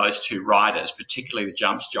see with those two riders, particularly the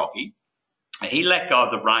jumps jockey, he let go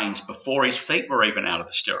of the reins before his feet were even out of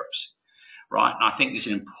the stirrups, right? And I think there's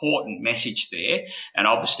an important message there. And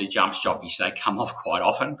obviously jumps jockeys, they come off quite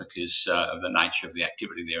often because of the nature of the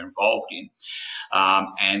activity they're involved in.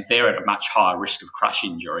 And they're at a much higher risk of crush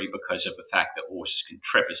injury because of the fact that horses can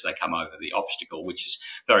trip as they come over the obstacle, which is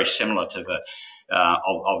very similar to the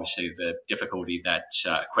obviously the difficulty that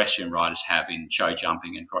equestrian riders have in show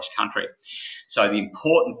jumping and cross country. So the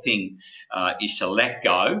important thing is to let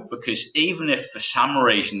go, because even if for some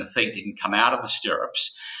reason the feet didn't come out of the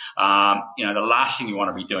stirrups, the last thing you want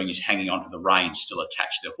to be doing is hanging onto the reins still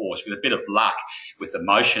attached to the horse. With a bit of luck, with the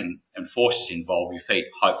motion and forces involved, your feet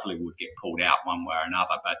hopefully would get pulled out one way or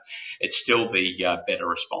another, but it's still the better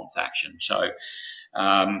response action. So,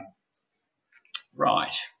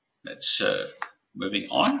 right, let's moving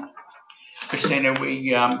on. Christina,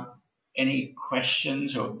 any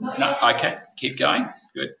questions or no? Okay, keep going.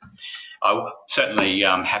 Good. I'm certainly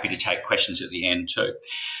happy to take questions at the end too.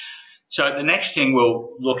 So the next thing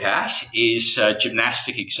we'll look at is a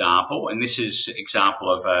gymnastic example, and this is an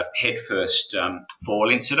example of a head-first fall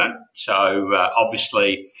incident. So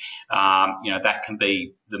obviously, that can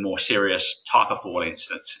be the more serious type of fall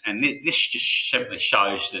incident, and this just simply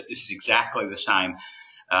shows that this is exactly the same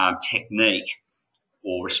technique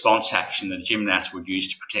or response action that a gymnast would use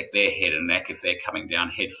to protect their head and neck if they're coming down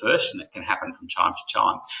head first, and it can happen from time to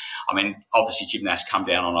time. I mean, obviously gymnasts come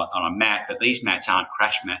down on a mat, but these mats aren't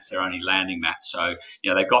crash mats, they're only landing mats. So,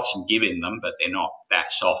 they've got some give in them, but they're not that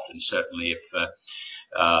soft, and certainly if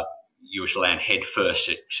you were to land head first,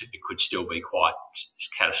 it could still be quite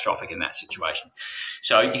catastrophic in that situation.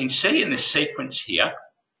 So you can see in this sequence here,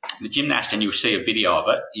 the gymnast, and you'll see a video of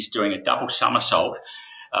it, is doing a double somersault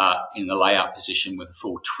in the layout position with a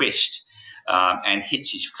full twist, and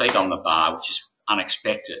hits his feet on the bar, which is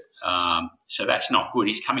unexpected. So that's not good.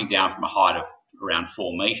 He's coming down from a height of around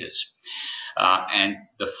 4 metres. And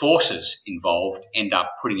the forces involved end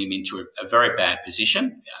up putting him into a very bad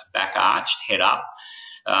position, back arched, head up,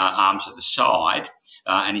 arms at the side,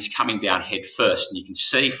 and he's coming down head first. And you can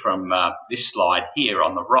see from this slide here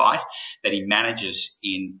on the right that he manages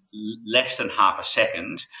in less than half a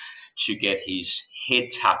second to get his head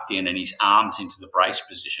tucked in and his arms into the brace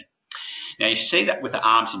position. Now you see that with the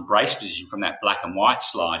arms in brace position from that black and white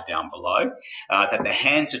slide down below, that the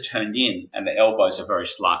hands are turned in and the elbows are very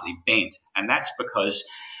slightly bent, and that's because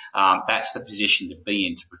that's the position to be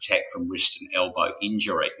in to protect from wrist and elbow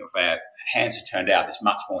injury. If our hands are turned out, there's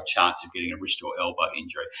much more chance of getting a wrist or elbow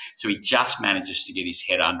injury. So he just manages to get his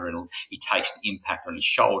head under and he takes the impact on his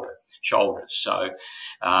shoulders. So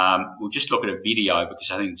we'll just look at a video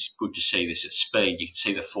because I think it's good to see this at speed. You can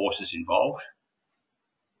see the forces involved.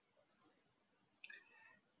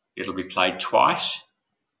 It'll be played twice. So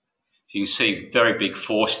you can see very big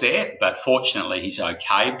force there, but fortunately he's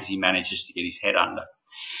okay because he manages to get his head under.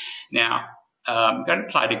 Now, I'm going to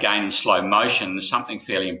play it again in slow motion. There's something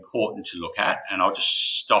fairly important to look at, and I'll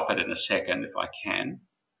just stop it in a second if I can.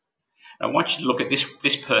 I want you to look at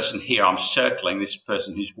this person here. I'm circling this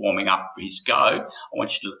person who's warming up for his go. I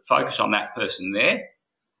want you to focus on that person there.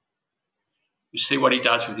 You see what he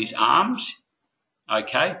does with his arms?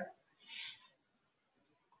 Okay.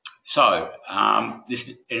 So this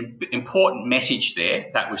important message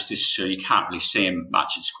there. That was just so you can't really see him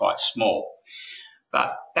much. It's quite small.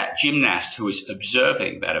 But that gymnast who was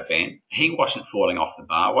observing that event, he wasn't falling off the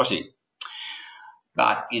bar, was he?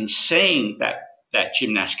 But in seeing that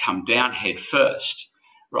gymnast come down head first,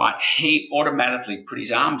 right, he automatically put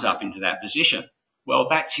his arms up into that position. Well,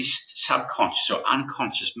 that's his subconscious or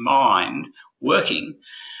unconscious mind working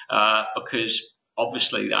because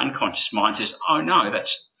obviously the unconscious mind says, oh no,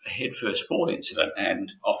 that's a headfirst fall incident,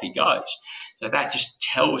 and off he goes. So that just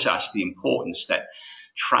tells us the importance that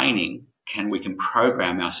training we can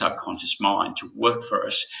program our subconscious mind to work for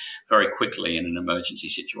us very quickly in an emergency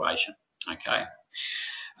situation. Okay.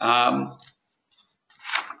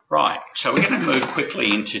 Right, so we're going to move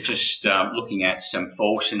quickly into just looking at some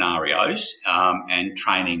fall scenarios and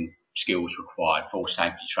training skills required, fall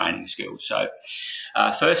safety training skills. So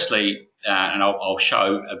firstly, and I'll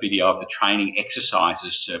show a video of the training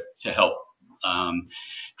exercises to help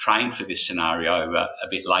train for this scenario a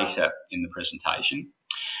bit later in the presentation.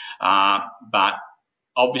 But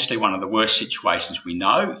obviously one of the worst situations we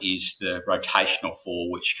know is the rotational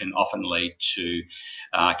fall, which can often lead to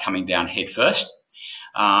coming down head first.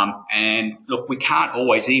 And look, we can't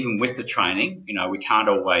always, even with the training, we can't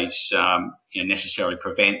always necessarily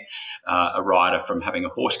prevent a rider from having a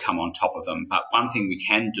horse come on top of them. But one thing we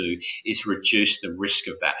can do is reduce the risk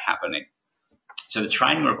of that happening. So the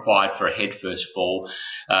training required for a head-first fall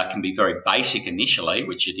can be very basic initially,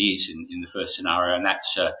 which it is in the first scenario, and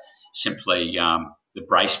that's simply the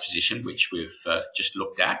brace position, which we've just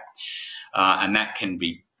looked at. And that can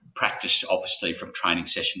be practiced, obviously, from training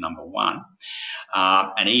session number 1.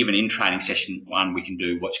 And even in training session 1, we can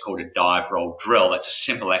do what's called a dive roll drill. That's a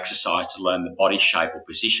simple exercise to learn the body shape or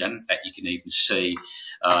position that you can even see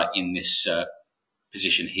in this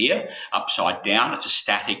position here, upside down. It's a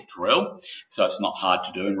static drill, so it's not hard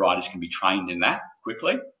to do, and riders can be trained in that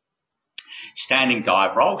quickly. Standing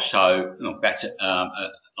dive roll, so look, that's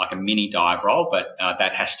like a mini dive roll, but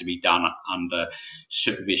that has to be done under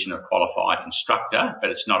supervision of a qualified instructor, but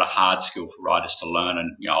it's not a hard skill for riders to learn,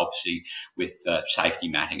 and obviously with safety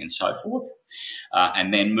matting and so forth.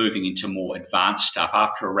 And then moving into more advanced stuff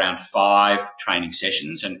after around 5 training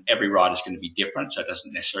sessions, and every rider's going to be different, so it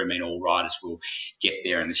doesn't necessarily mean all riders will get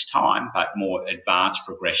there in this time, but more advanced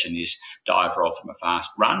progression is dive roll from a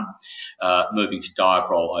fast run, moving to dive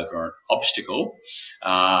roll over an obstacle,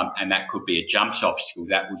 and that could be a jumps obstacle.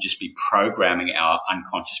 That will just be programming our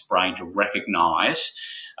unconscious brain to recognise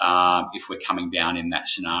if we're coming down in that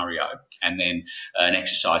scenario, and then an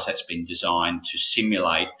exercise that's been designed to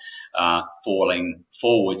simulate falling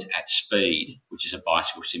forwards at speed, which is a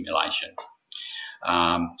bicycle simulation.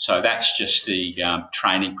 So that's just the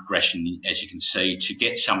training progression, as you can see, to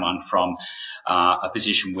get someone from a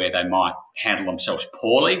position where they might handle themselves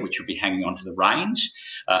poorly, which would be hanging onto the reins,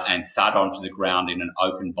 and thud onto the ground in an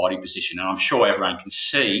open body position. And I'm sure everyone can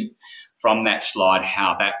see from that slide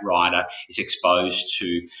how that rider is exposed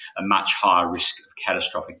to a much higher risk of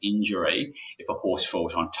catastrophic injury if a horse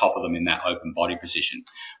falls on top of them in that open body position.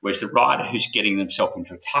 Whereas the rider who's getting themselves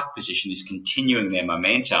into a tuck position is continuing their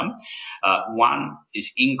momentum. One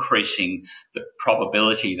is increasing the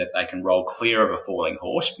probability that they can roll clear of a falling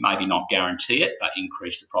horse, maybe not guarantee it, but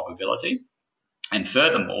increase the probability. And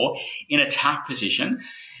furthermore, in a tuck position,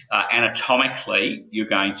 anatomically, you're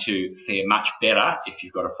going to fare much better if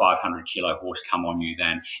you've got a 500 kilo horse come on you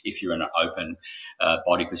than if you're in an open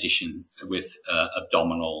body position with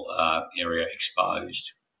abdominal area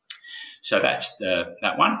exposed. So that's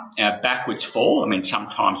that one. Backwards fall. I mean,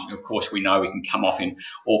 sometimes, of course, we know we can come off in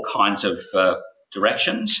all kinds of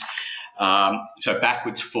directions. So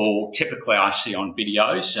backwards fall, typically I see on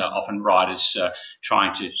videos, often riders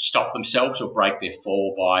trying to stop themselves or break their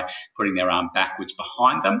fall by putting their arm backwards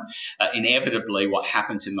behind them. Inevitably, what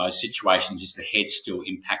happens in those situations is the head still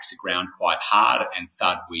impacts the ground quite hard, and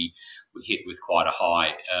thud, we hit with quite a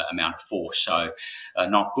high amount of force. So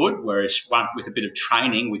not good. Whereas with a bit of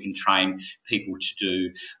training, we can train people to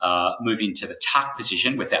do move into the tuck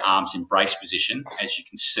position with their arms in brace position, as you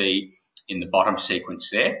can see in the bottom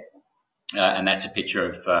sequence there. And that's a picture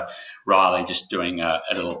of Riley just doing a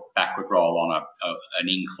little backward roll on an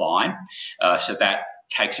incline. So that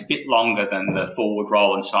takes a bit longer than the forward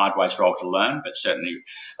roll and sideways roll to learn, but certainly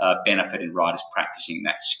benefit in riders practicing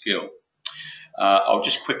that skill. I'll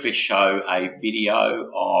just quickly show a video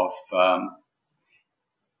of,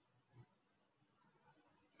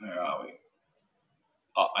 where are we?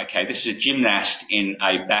 Oh, okay, this is a gymnast in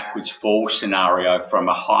a backwards fall scenario from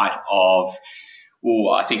a height of,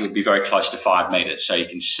 I think it would be very close to 5 metres. So you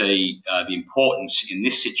can see the importance in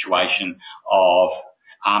this situation of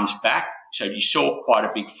arms back. So you saw quite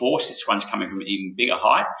a big force. This one's coming from an even bigger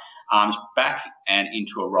height. Arms back and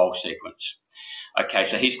into a roll sequence. Okay,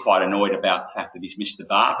 so he's quite annoyed about the fact that he's missed the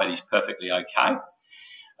bar, but he's perfectly okay.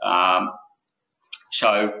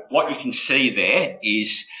 So what you can see there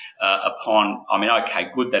is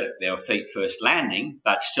good that their feet first landing,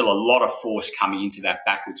 but still a lot of force coming into that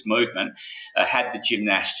backwards movement. Had the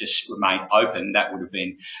gymnast just remained open, that would have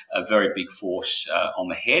been a very big force on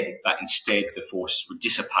the head, but instead the forces were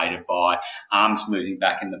dissipated by arms moving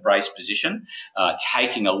back in the brace position,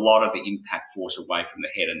 taking a lot of the impact force away from the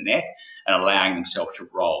head and neck and allowing themselves to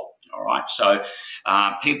roll. All right, so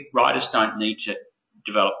riders don't need to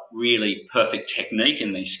develop really perfect technique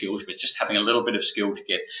in these skills, but just having a little bit of skill to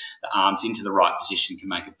get the arms into the right position can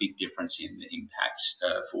make a big difference in the impact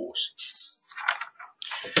force.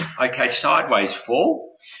 Okay, sideways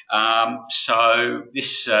fall. So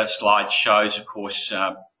this slide shows, of course,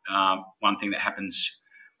 one thing that happens,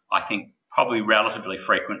 I think, probably relatively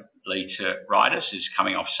frequently to riders is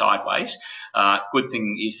coming off sideways. Good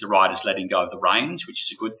thing is the rider's letting go of the reins, which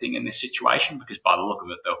is a good thing in this situation because by the look of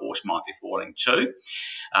it, the horse might be falling too.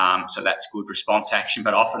 So that's good response action.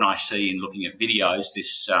 But often I see in looking at videos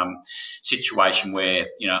this situation where,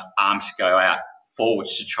 arms go out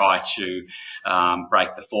forwards to try to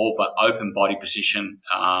break the fall, but open body position,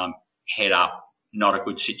 head up, not a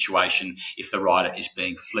good situation if the rider is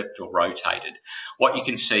being flipped or rotated. What you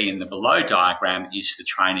can see in the below diagram is the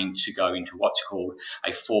training to go into what's called a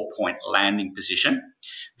 4-point landing position.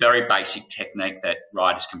 Very basic technique that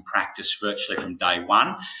riders can practice virtually from day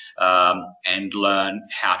one and learn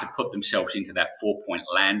how to put themselves into that 4-point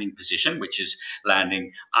landing position, which is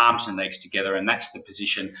landing arms and legs together, and that's the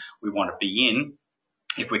position we want to be in.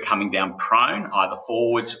 If we're coming down prone, either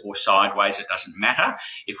forwards or sideways, it doesn't matter.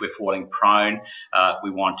 If we're falling prone,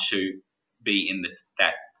 we want to be in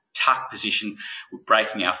that tuck position. We're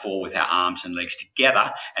breaking our fall with our arms and legs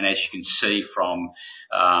together. And as you can see from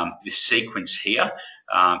this sequence here,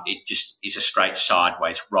 it just is a straight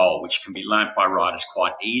sideways roll, which can be learnt by riders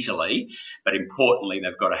quite easily. But importantly,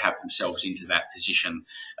 they've got to have themselves into that position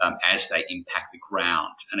as they impact the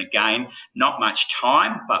ground. And again, not much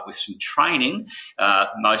time, but with some training,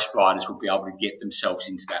 most riders will be able to get themselves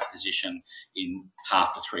into that position in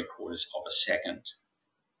 1/2 to 3/4 of a second.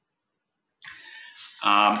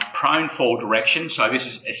 Prone fall direction. So this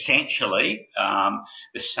is essentially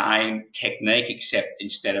the same technique, except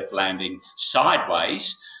instead of landing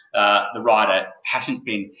sideways, the rider hasn't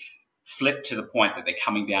been flipped to the point that they're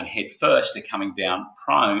coming down head first, they're coming down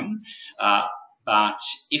prone. But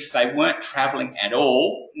if they weren't travelling at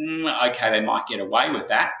all, okay, they might get away with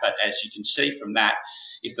that. But as you can see from that,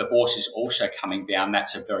 if the horse is also coming down,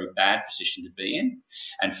 that's a very bad position to be in.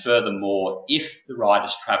 And furthermore, if the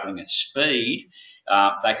rider's travelling at speed,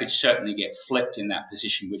 they could certainly get flipped in that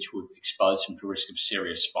position, which would expose them to risk of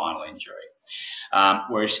serious spinal injury.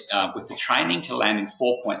 Whereas with the training to land in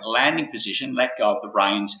 4-point landing position, let go of the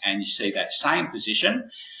reins and you see that same position,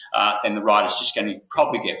 then the rider's just going to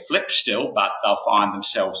probably get flipped still, but they'll find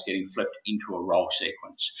themselves getting flipped into a roll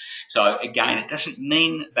sequence. So again, it doesn't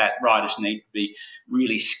mean that riders need to be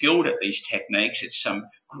really skilled at these techniques. It's some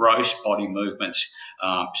gross body movements,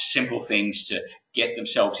 simple things to get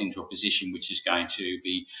themselves into a position which is going to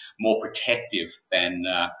be more protective than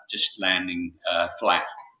just landing flat.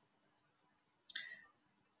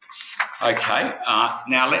 Okay,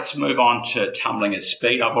 now let's move on to tumbling at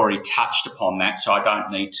speed. I've already touched upon that, so I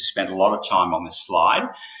don't need to spend a lot of time on this slide.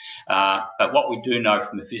 But what we do know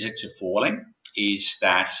from the physics of falling is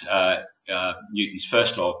that Newton's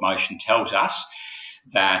first law of motion tells us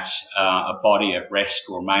that a body at rest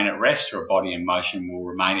will remain at rest, or a body in motion will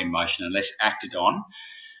remain in motion unless acted on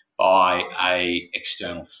by an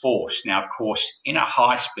external force. Now, of course, in a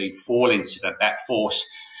high-speed fall incident, that force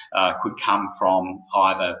could come from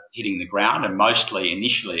either hitting the ground, and mostly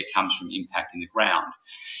initially it comes from impacting the ground.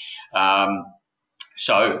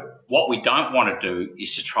 So what we don't want to do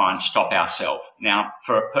is to try and stop ourselves. Now,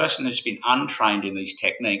 for a person who's been untrained in these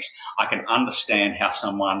techniques, I can understand how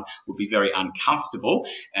someone would be very uncomfortable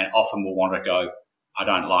and often will want to go, I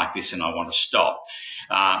don't like this and I want to stop.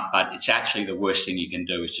 But it's actually the worst thing you can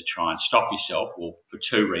do is to try and stop yourself. Well, for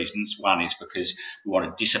 2 reasons. One is because we want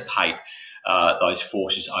to dissipate those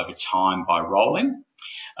forces over time by rolling.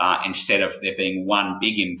 Instead of there being one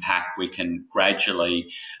big impact, we can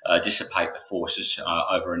gradually dissipate the forces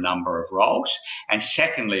over a number of rolls. And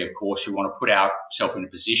secondly, of course, we want to put ourselves in a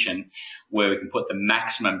position where we can put the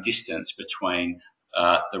maximum distance between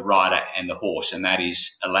the rider and the horse, and that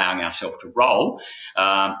is allowing ourselves to roll.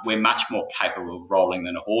 We're much more capable of rolling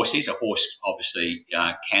than a horse is. A horse obviously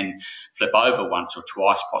can flip over once or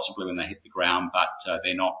twice, possibly when they hit the ground, but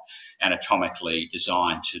they're not anatomically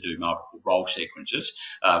designed to do multiple roll sequences,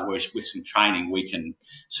 whereas with some training we can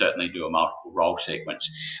certainly do a multiple roll sequence.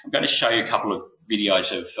 I'm going to show you a couple of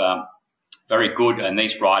videos of very good, and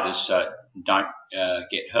these riders don't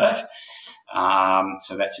get hurt.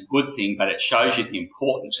 So that's a good thing, but it shows you the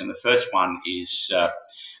importance. And the first one is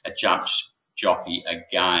a jumps jockey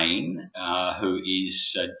again, who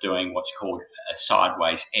is doing what's called a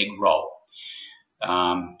sideways egg roll.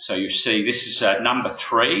 So you see this is number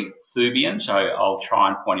 3, Thubian, so I'll try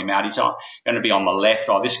and point him out. He's going to be on the left.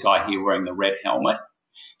 Oh, this guy here wearing the red helmet.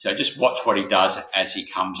 So just watch what he does as he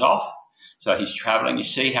comes off. So he's travelling. You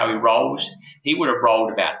see how he rolls? He would have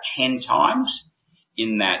rolled about 10 times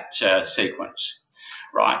in that sequence.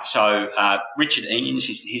 Right, so Richard Eanes,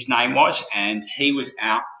 his name was, and he was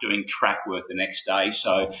out doing track work the next day.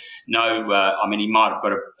 So no, I mean, he might have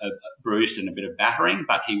got a bruised and a bit of battering,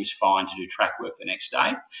 but he was fine to do track work the next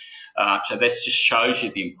day. So this just shows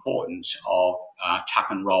you the importance of tuck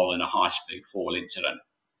and roll in a high-speed fall incident.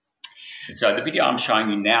 So the video I'm showing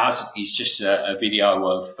you now is just a video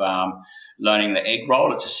of learning the egg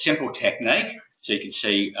roll. It's a simple technique. So you can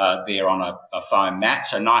see there on a foam mat,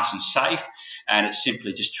 so nice and safe, and it's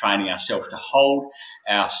simply just training ourselves to hold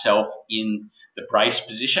ourselves in the brace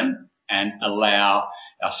position and allow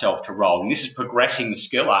ourselves to roll. And this is progressing the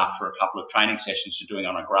skill after a couple of training sessions to doing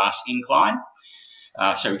on a grass incline.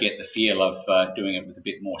 So we get the feel of doing it with a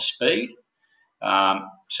bit more speed.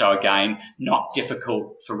 So again, not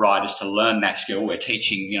difficult for riders to learn that skill. We're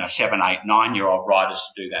teaching, 7, 8, 9-year-old riders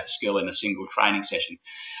to do that skill in a single training session.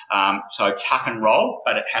 So tuck and roll,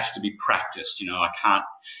 but it has to be practiced. I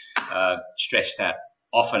can't stress that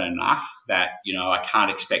often enough that, I can't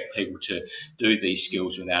expect people to do these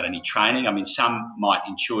skills without any training. I mean, some might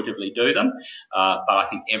intuitively do them, but I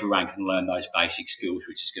think everyone can learn those basic skills,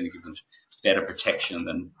 which is going to give them better protection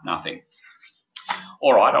than nothing.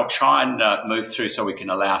 All right, I'll try and move through so we can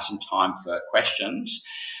allow some time for questions.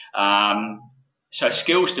 So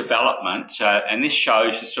skills development, and this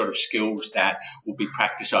shows the sort of skills that will be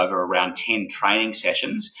practiced over around 10 training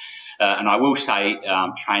sessions. And I will say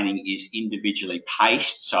training is individually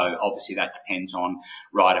paced, so obviously that depends on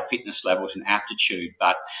rider fitness levels and aptitude.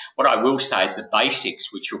 But what I will say is the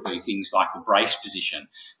basics, which will be things like the brace position,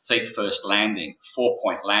 feet first landing,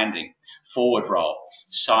 4-point landing, forward roll,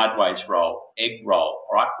 sideways roll, egg roll,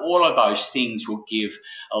 all right? All of those things will give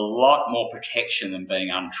a lot more protection than being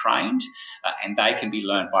untrained, and they can be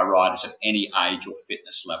learned by riders of any age or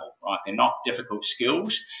fitness level, right? They're not difficult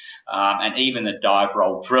skills, and even the dive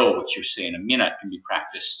roll drill, which you'll see in a minute, can be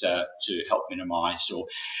practiced to help minimise or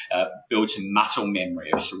build some muscle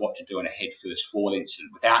memory as to what to do in a head-first fall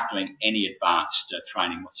incident without doing any advanced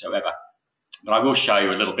training whatsoever. But I will show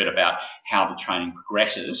you a little bit about how the training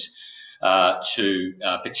progresses to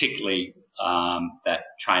particularly that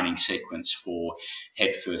training sequence for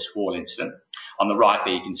head-first fall incident. On the right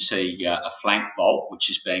there you can see a flank vault, which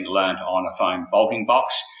is being learned on a foam vaulting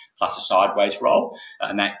box plus a sideways roll,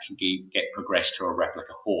 and that can get progressed to a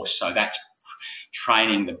replica horse. So that's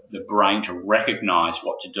training the brain to recognise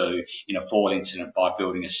what to do in a fall incident by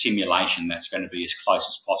building a simulation that's going to be as close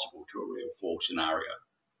as possible to a real fall scenario.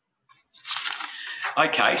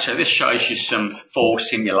 Okay, so this shows you some fall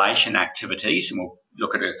simulation activities, and we'll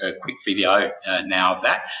look at a quick video now of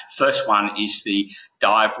that. First one is the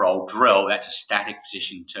dive roll drill. That's a static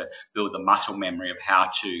position to build the muscle memory of how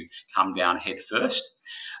to come down head first.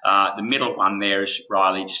 The middle one there is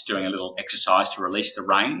Riley just doing a little exercise to release the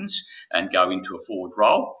reins and go into a forward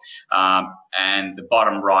roll. And the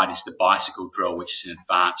bottom right is the bicycle drill, which is an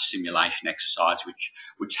advanced simulation exercise, which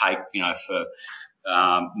would take, for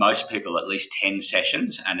most people at least 10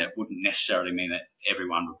 sessions, and it wouldn't necessarily mean that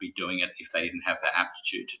everyone would be doing it if they didn't have the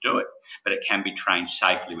aptitude to do it, but it can be trained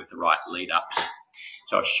safely with the right lead-ups.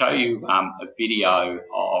 So I'll show you a video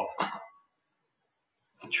of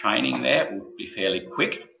the training there. It will be fairly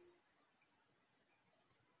quick.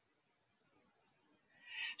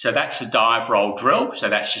 So that's the dive roll drill. So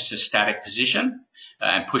that's just a static position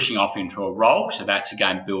and pushing off into a roll. So that's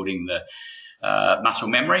again building the muscle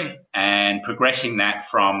memory and progressing that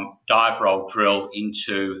from dive roll drill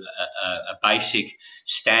into a basic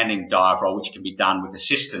standing dive roll, which can be done with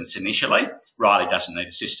assistance initially. Riley doesn't need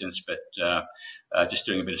assistance, but just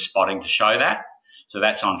doing a bit of spotting to show that. So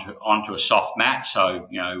that's onto a soft mat, so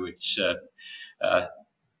it's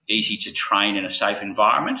easy to train in a safe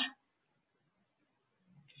environment.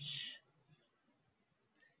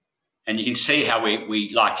 And you can see how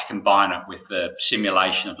we like to combine it with the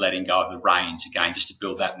simulation of letting go of the reins, again, just to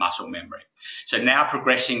build that muscle memory. So now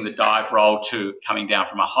progressing the dive roll to coming down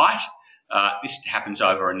from a height. This happens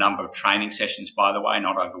over a number of training sessions, by the way,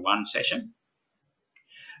 not over one session.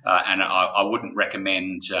 And I wouldn't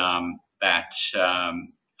recommend that.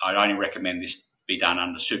 I'd only recommend this be done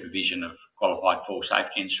under supervision of qualified fall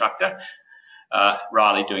safety instructor.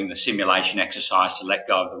 Riley doing the simulation exercise to let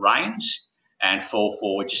go of the reins and fall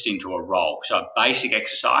forward just into a roll. So a basic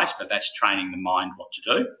exercise, but that's training the mind what to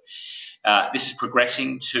do. This is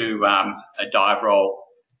progressing to a dive roll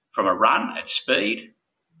from a run at speed.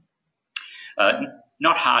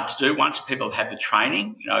 Not hard to do once people have had the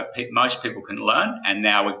training. You know, most people can learn, and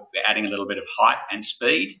now we're adding a little bit of height and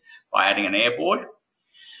speed by adding an airboard.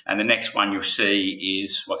 And the next one you'll see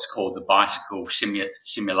is what's called the bicycle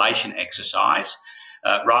simulation exercise.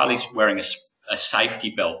 Riley's wearing a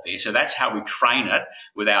safety belt there, so that's how we train it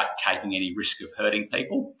without taking any risk of hurting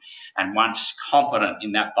people. And once competent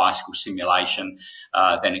in that bicycle simulation,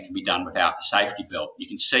 then it can be done without the safety belt. You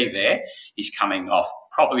can see there he's coming off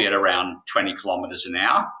probably at around 20 kilometres an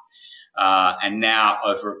hour. And now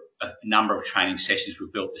over a number of training sessions,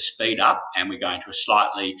 we've built the speed up, and we're going to a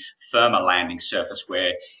slightly firmer landing surface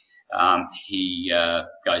where he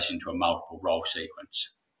goes into a multiple roll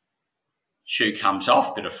sequence. Shoe comes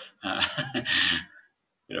off, bit of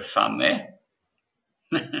fun there.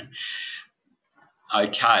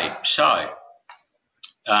 Okay, so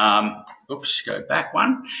oops, go back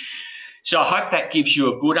one. So I hope that gives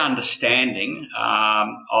you a good understanding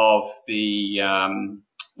of the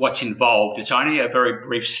what's involved. It's only a very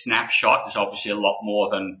brief snapshot. There's obviously a lot more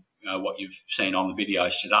than what you've seen on the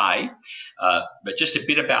videos today, but just a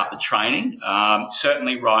bit about the training.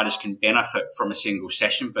 Certainly riders can benefit from a single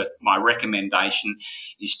session, but my recommendation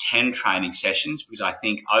is 10 training sessions, because I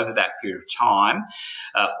think over that period of time,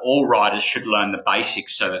 all riders should learn the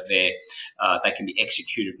basics so that they can be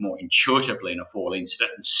executed more intuitively in a fall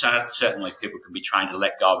incident, and certainly people can be trained to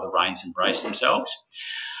let go of the reins and brace themselves.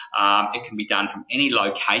 It can be done from any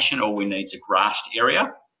location. All we need is a grassed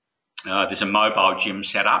area. There's a mobile gym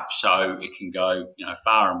set up, so it can go, you know,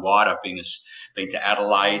 far and wide. I've been to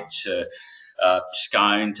Adelaide, to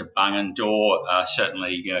Scone, to Bungendore.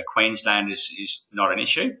 Certainly, Queensland is not an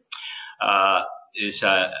issue. There's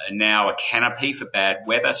now a canopy for bad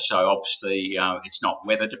weather, so obviously it's not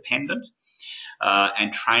weather dependent.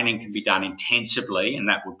 And training can be done intensively, and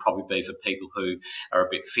that would probably be for people who are a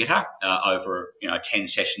bit fitter over, 10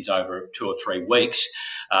 sessions over 2 or 3 weeks.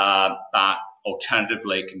 But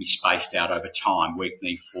alternatively, it can be spaced out over time,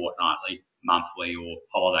 weekly, fortnightly, monthly, or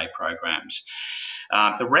holiday programs.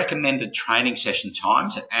 The recommended training session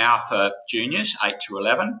times: an hour for juniors, 8 to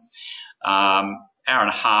 11, hour and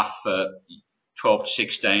a half for 12 to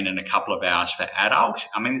 16, and a couple of hours for adult.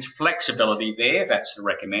 I mean, there's flexibility there. That's the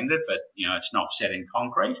recommended, but, it's not set in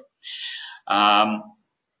concrete.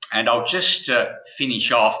 And I'll just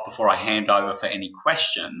finish off before I hand over for any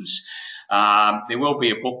questions. There will be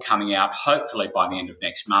a book coming out, hopefully by the end of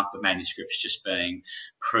next month. The manuscript's just being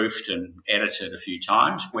proofed and edited a few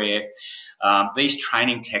times, where these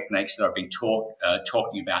training techniques that I've been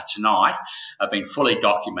talking about tonight have been fully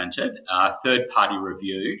documented, third-party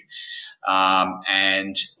reviewed,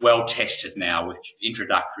 and well tested now, with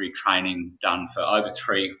introductory training done for over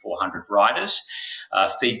 300-400 riders.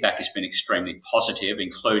 Feedback has been extremely positive,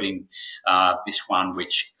 including this one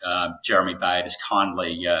which Jeremy Bayard has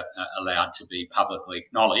kindly allowed to be publicly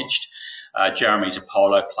acknowledged. Jeremy's a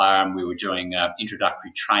polo player, and we were doing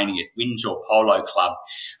introductory training at Windsor Polo Club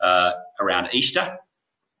around Easter,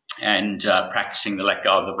 and practicing the let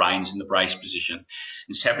go of the reins in the brace position.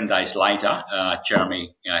 And 7 days later,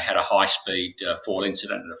 Jeremy had a high-speed fall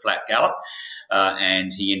incident at a flat gallop,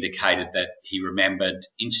 and he indicated that he remembered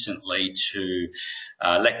instantly to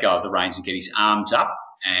let go of the reins and get his arms up,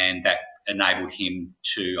 and that enabled him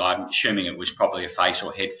to, I'm assuming it was probably a face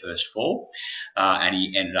or head first fall, and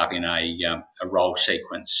he ended up in a roll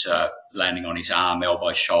sequence, landing on his arm,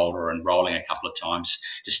 elbow, shoulder, and rolling a couple of times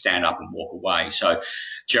to stand up and walk away. So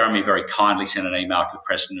Jeremy very kindly sent an email to the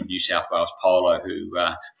President of New South Wales Polo, who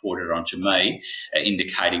forwarded it on to me,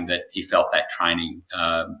 indicating that he felt that training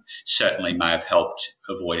certainly may have helped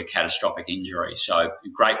avoid a catastrophic injury. So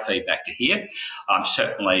great feedback to hear. I'm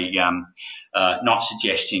certainly not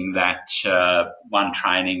suggesting that one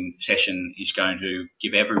training session is going to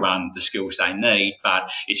give everyone the skills they need, but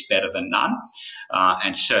it's better than none.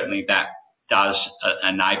 And certainly that does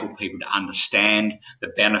enable people to understand the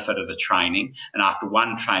benefit of the training. And after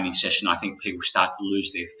one training session, I think people start to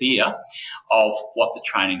lose their fear of what the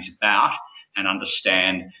training's about and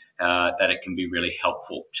understand that it can be really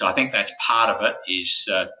helpful. So I think that's part of it, is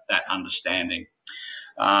that understanding.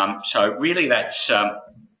 So really that's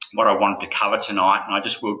what I wanted to cover tonight, and I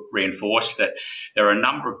just will reinforce that there are a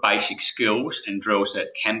number of basic skills and drills that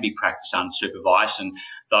can be practiced unsupervised, and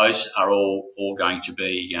those are all going to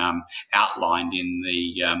be outlined in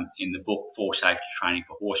the book For Safety Training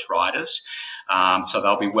for Horse Riders. So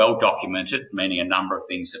they'll be well documented, meaning a number of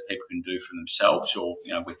things that people can do for themselves or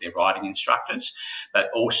with their riding instructors, but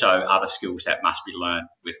also other skills that must be learned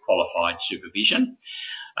with qualified supervision.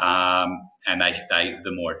 And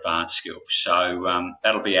the more advanced skills. So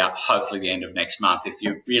that'll be out hopefully the end of next month. If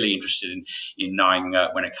you're really interested in knowing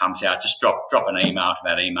when it comes out, just drop an email to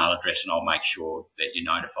that email address and I'll make sure that you're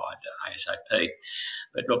notified ASAP.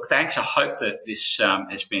 But look, thanks. I hope that this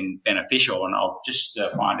has been beneficial, and I'll just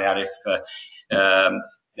find out if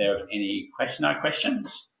there are any questions. No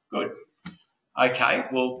questions? Good. Okay.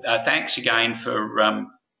 Well, thanks again for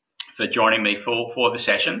joining me for the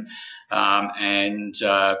session.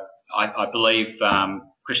 I believe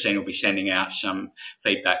Christine will be sending out some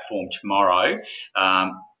feedback form tomorrow.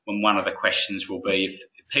 And one of the questions will be if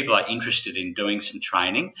people are interested in doing some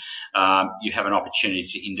training, you have an opportunity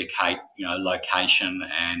to indicate, location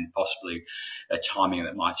and possibly a timing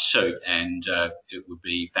that might suit. And it would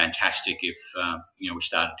be fantastic if, we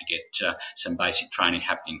started to get some basic training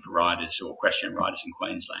happening for riders or equestrian riders in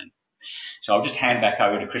Queensland. So I'll just hand back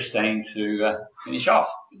over to Christine to finish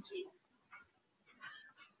off. Thank you.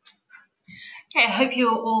 Okay, I hope you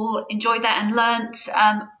all enjoyed that and learnt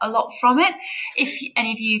a lot from it. If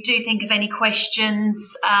any of you do think of any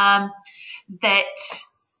questions that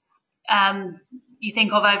you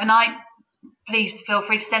think of overnight, please feel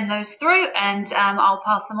free to send those through and I'll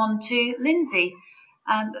pass them on to Lindsay.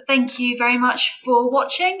 Thank you very much for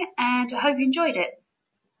watching and I hope you enjoyed it.